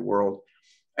Impact the World.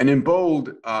 And in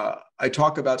Bold, I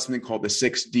talk about something called the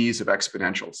 6 Ds of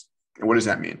exponentials. And what does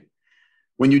that mean?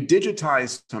 When you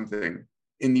digitize something,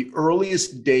 in the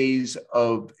earliest days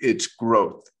of its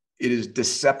growth, it is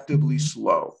deceptively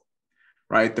slow,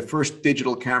 right? The first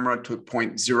digital camera took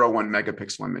 0.01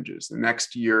 megapixel images. The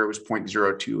next year it was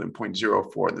 0.02 and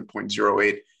 0.04 and then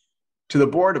 0.08. To the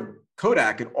board of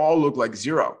Kodak, it all looked like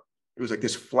 0. It was like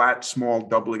this flat, small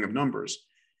doubling of numbers.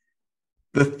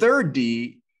 The third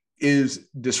D is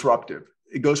disruptive.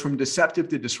 It goes from deceptive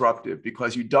to disruptive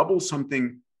because you double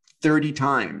something 30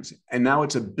 times and now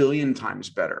it's 1 billion times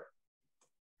better.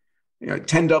 You know,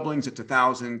 10 doublings, it's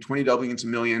 1,000, 20 doublings, it's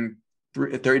 1 million,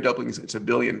 30 doublings, it's 1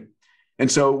 billion. And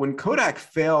so when Kodak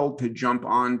failed to jump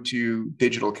onto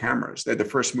digital cameras, they had the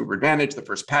first mover advantage, the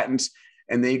first patents,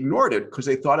 and they ignored it because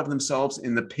they thought of themselves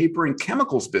in the paper and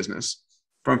chemicals business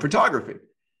from photography.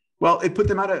 Well, it put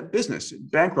them out of business.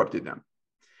 It bankrupted them.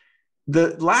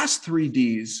 The last 3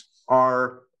 Ds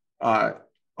are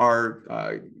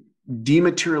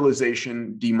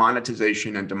dematerialization,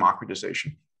 demonetization, and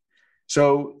democratization.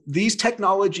 So these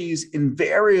technologies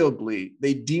invariably,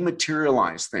 they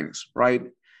dematerialize things, right?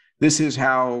 This is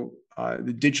how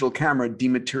the digital camera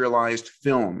dematerialized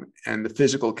film and the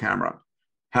physical camera,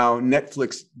 how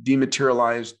Netflix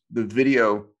dematerialized the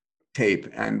video tape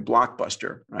and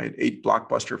Blockbuster, right? Ate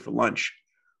Blockbuster for lunch,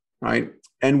 right?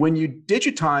 And when you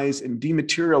digitize and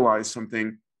dematerialize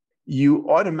something, you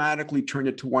automatically turn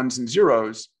it to ones and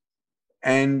zeros,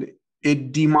 and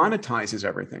it demonetizes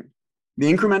everything.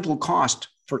 The incremental cost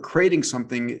for creating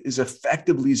something is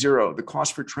effectively zero. The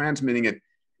cost for transmitting it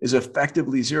is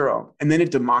effectively zero. And then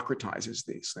it democratizes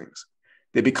these things.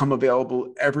 They become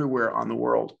available everywhere on the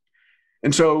world.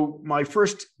 And so my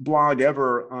first blog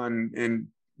ever and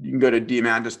you can go to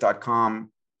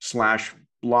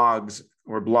diamandis.com/blogs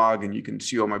or blog, and you can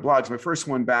see all my blogs. My first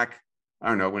one back, I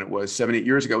don't know when it was, 7-8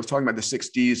 years ago, I was talking about the 6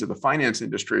 Ds of the finance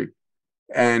industry,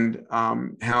 and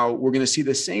how we're going to see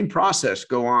the same process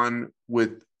go on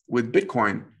with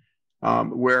Bitcoin,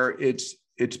 where it's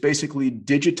basically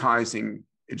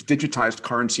digitized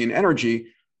currency and energy,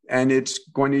 and it's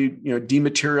going to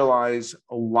dematerialize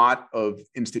a lot of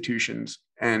institutions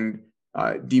and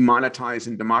demonetize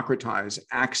and democratize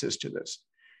access to this.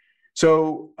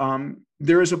 So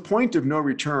there is a point of no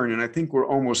return, and I think we're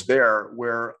almost there,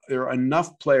 where there are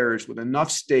enough players with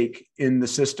enough stake in the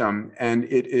system, and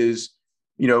it is,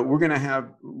 we're going to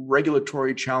have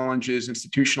regulatory challenges,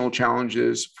 institutional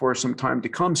challenges for some time to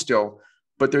come still,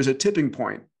 but there's a tipping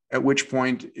point at which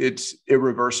point it's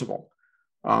irreversible.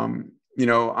 I'm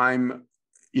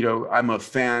a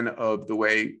fan of the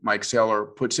way Mike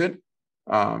Saylor puts it,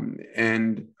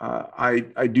 and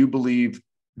I do believe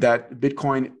that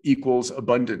Bitcoin equals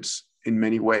abundance in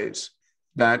many ways.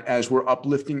 That as we're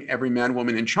uplifting every man,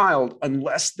 woman, and child,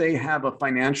 unless they have a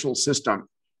financial system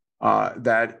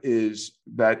that is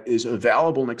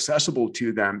available and accessible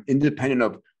to them, independent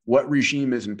of what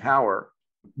regime is in power,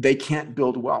 they can't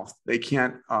build wealth. They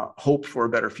can't hope for a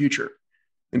better future.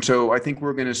 And so I think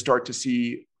we're going to start to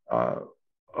see a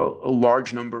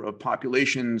large number of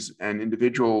populations and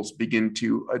individuals begin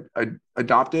to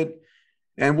adopt it.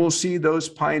 And we'll see those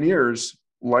pioneers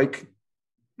like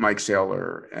Mike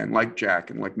Saylor and like Jack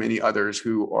and like many others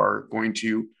who are going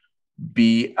to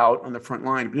be out on the front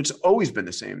line. But it's always been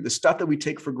the same. The stuff that we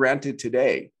take for granted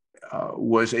today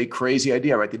was a crazy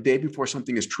idea, right? The day before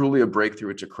something is truly a breakthrough,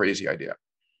 it's a crazy idea.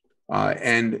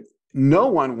 And no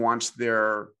one wants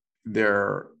their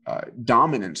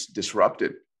dominance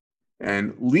disrupted,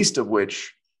 and least of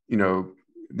which,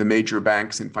 the major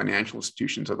banks and financial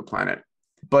institutions of the planet.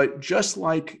 But just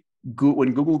like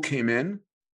when Google came in,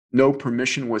 no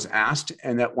permission was asked.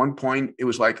 And at one point, it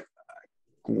was like,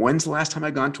 when's the last time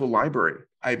I've gone to a library?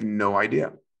 I have no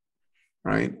idea,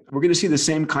 right? We're going to see the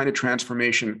same kind of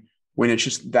transformation when it's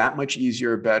just that much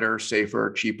easier, better,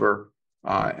 safer, cheaper,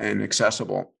 and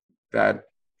accessible. That,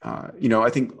 I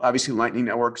think obviously Lightning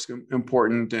Network's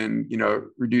important, and,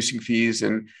 reducing fees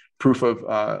and proof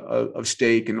of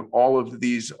stake, and all of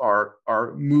these are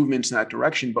movements in that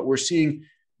direction. But we're seeing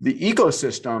the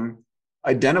ecosystem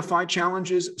identify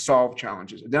challenges, solve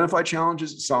challenges, identify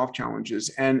challenges, solve challenges.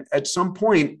 And at some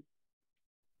point,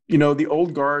 the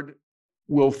old guard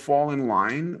will fall in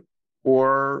line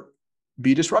or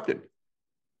be disrupted.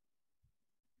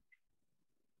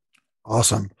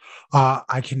 Awesome.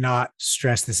 I cannot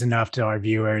stress this enough to our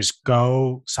viewers.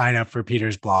 Go sign up for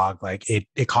Peter's blog. Like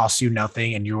it costs you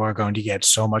nothing, and you are going to get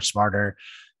so much smarter.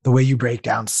 The way you break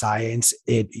down science,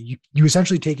 you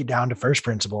essentially take it down to first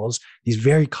principles, these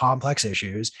very complex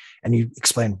issues, and you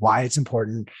explain why it's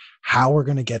important, how we're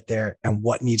going to get there, and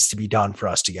what needs to be done for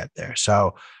us to get there.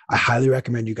 So I highly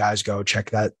recommend you guys go check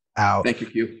that out. Thank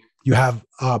you, Q. You have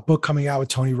a book coming out with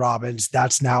Tony Robbins.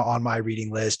 That's now on my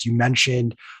reading list. You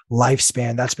mentioned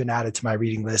Lifespan. That's been added to my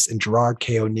reading list. And Gerard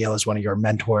K. O'Neill is one of your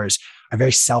mentors. I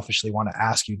very selfishly want to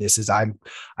ask you this, I've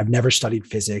never studied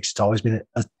physics. It's always been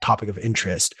a topic of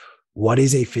interest. What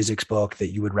is a physics book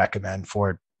that you would recommend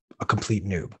for a complete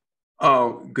noob?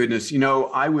 Oh, goodness.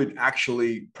 I would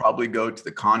actually probably go to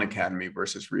the Khan Academy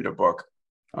versus read a book.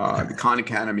 The Khan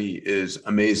Academy is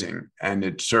amazing, and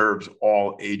it serves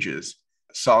all ages.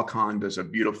 Sal Khan does a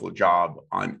beautiful job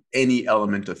on any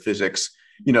element of physics.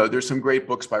 There's some great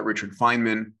books by Richard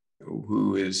Feynman,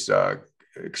 who is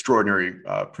extraordinary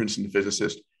Princeton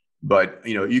physicist. But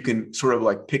you can sort of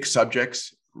like pick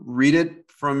subjects, read it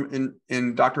from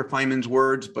in Dr. Feynman's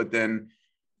words, but then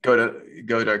go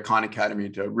to Khan Academy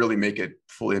to really make it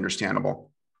fully understandable.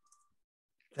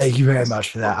 Thank you very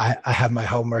much for that. I have my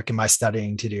homework and my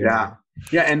studying to do. Yeah,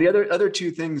 and the other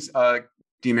two things.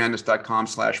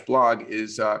 diamandis.com/blog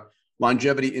is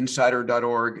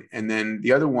longevityinsider.org. And then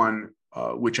the other one,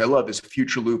 which I love, is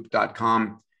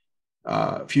futureloop.com.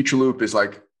 FutureLoop is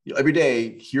like every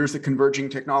day, here's the converging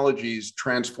technologies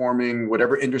transforming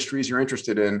whatever industries you're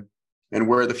interested in. and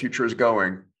where the future is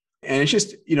going. And it's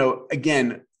just,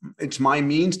 again, it's my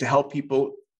means to help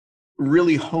people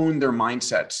really hone their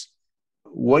mindsets.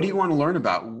 What do you want to learn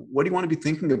about? What do you want to be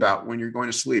thinking about when you're going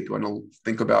to sleep? You want to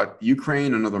think about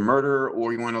Ukraine, another murder,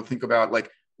 or you want to think about like,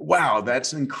 wow,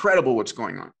 that's incredible what's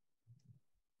going on.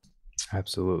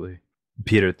 Absolutely.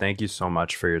 Peter, thank you so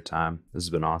much for your time. This has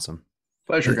been awesome.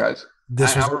 Pleasure, guys.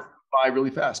 This was by really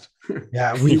fast.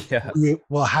 Yeah, we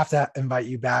will have to invite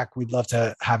you back. We'd love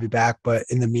to have you back. But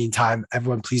in the meantime,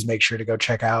 everyone, please make sure to go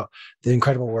check out the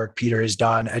incredible work Peter has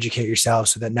done. Educate yourself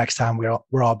so that next time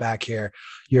we're all back here,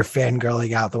 you're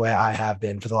fangirling out the way I have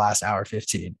been for the last hour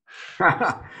 15.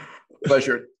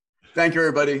 Pleasure. Thank you,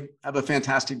 everybody. Have a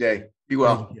fantastic day. Be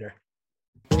well. Thank you,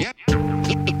 Peter. Yep.